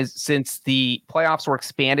question is, since the playoffs were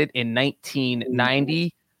expanded in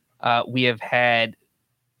 1990, we have had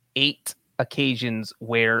 8 occasions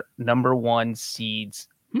where number one seeds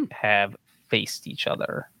have faced each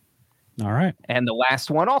other. All right. And the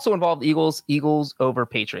last one also involved Eagles over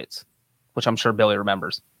Patriots, which I'm sure Billy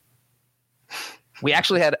remembers. We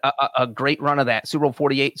actually had a great run of that. Super Bowl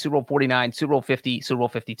 48, Super Bowl 49, Super Bowl 50, Super Bowl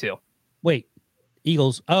 52. Wait,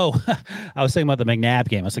 Eagles. Oh, I was thinking about the McNabb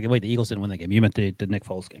game. I was like, wait, the Eagles didn't win that game. You meant the Nick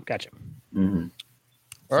Foles game. Gotcha. Mm-hmm.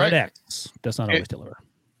 All right. X does not always deliver.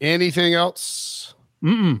 Anything else?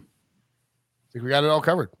 I think we got it all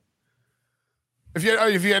covered. If you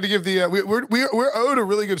had to give the we're owed a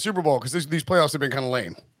really good Super Bowl because these playoffs have been kind of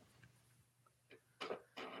lame.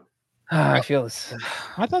 I feel this.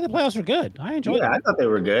 I thought the playoffs were good. I enjoyed them. I thought they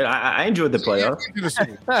were good. I enjoyed the playoffs.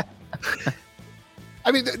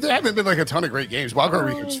 I mean, there haven't been like a ton of great games. Wildcard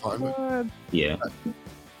Weekend's fun. But... Yeah.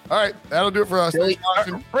 All right, that'll do it for us.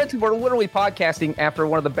 Brenton, we're literally podcasting after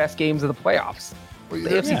one of the best games of the playoffs. The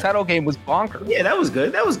AFC title game was bonkers. Yeah, that was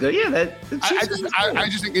good. Yeah, I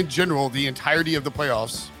just think in general, the entirety of the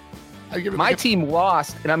playoffs. My team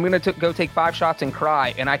lost, and I'm going to go take 5 shots and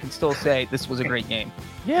cry, and I can still say this was a great game.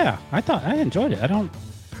 Yeah, I enjoyed it. I don't.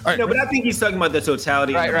 Right, no, but I think he's talking about the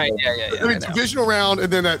totality. Right. Yeah. I mean, divisional round,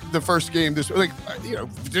 and then the first game,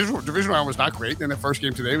 divisional round was not great. Then the first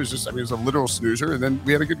game today was just, it was a literal snoozer. And then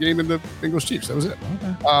we had a good game in the Bengals Chiefs. That was it.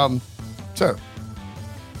 Okay. So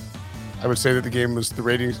I would say that the game was the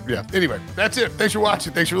ratings. Yeah. Anyway, that's it. Thanks for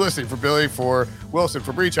watching. Thanks for listening. For Billy, for Wilson,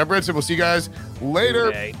 for Breach, I'm Brenton. We'll see you guys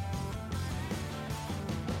later.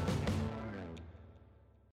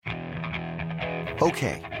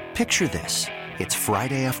 Okay, picture this. It's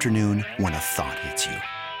Friday afternoon when a thought hits you.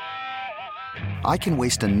 I can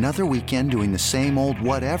waste another weekend doing the same old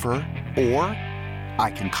whatever, or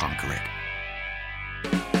I can conquer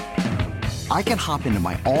it. I can hop into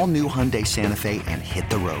my all-new Hyundai Santa Fe and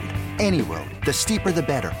hit the road. Any road. The steeper, the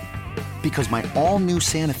better. Because my all-new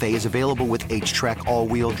Santa Fe is available with H-Track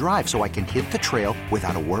all-wheel drive, so I can hit the trail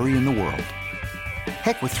without a worry in the world.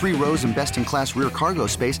 Heck, with 3 rows and best-in-class rear cargo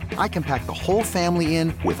space, I can pack the whole family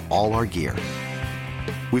in with all our gear.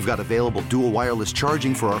 We've got available dual wireless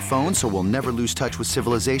charging for our phones, so we'll never lose touch with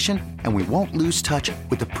civilization, and we won't lose touch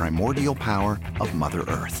with the primordial power of Mother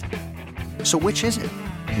Earth. So which is it?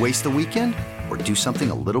 Waste the weekend or do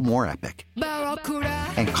something a little more epic?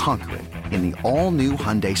 And conquer it in the all-new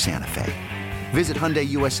Hyundai Santa Fe. Visit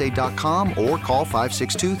HyundaiUSA.com or call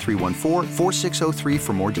 562-314-4603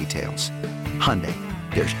 for more details. Hyundai,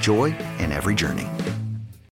 there's joy in every journey.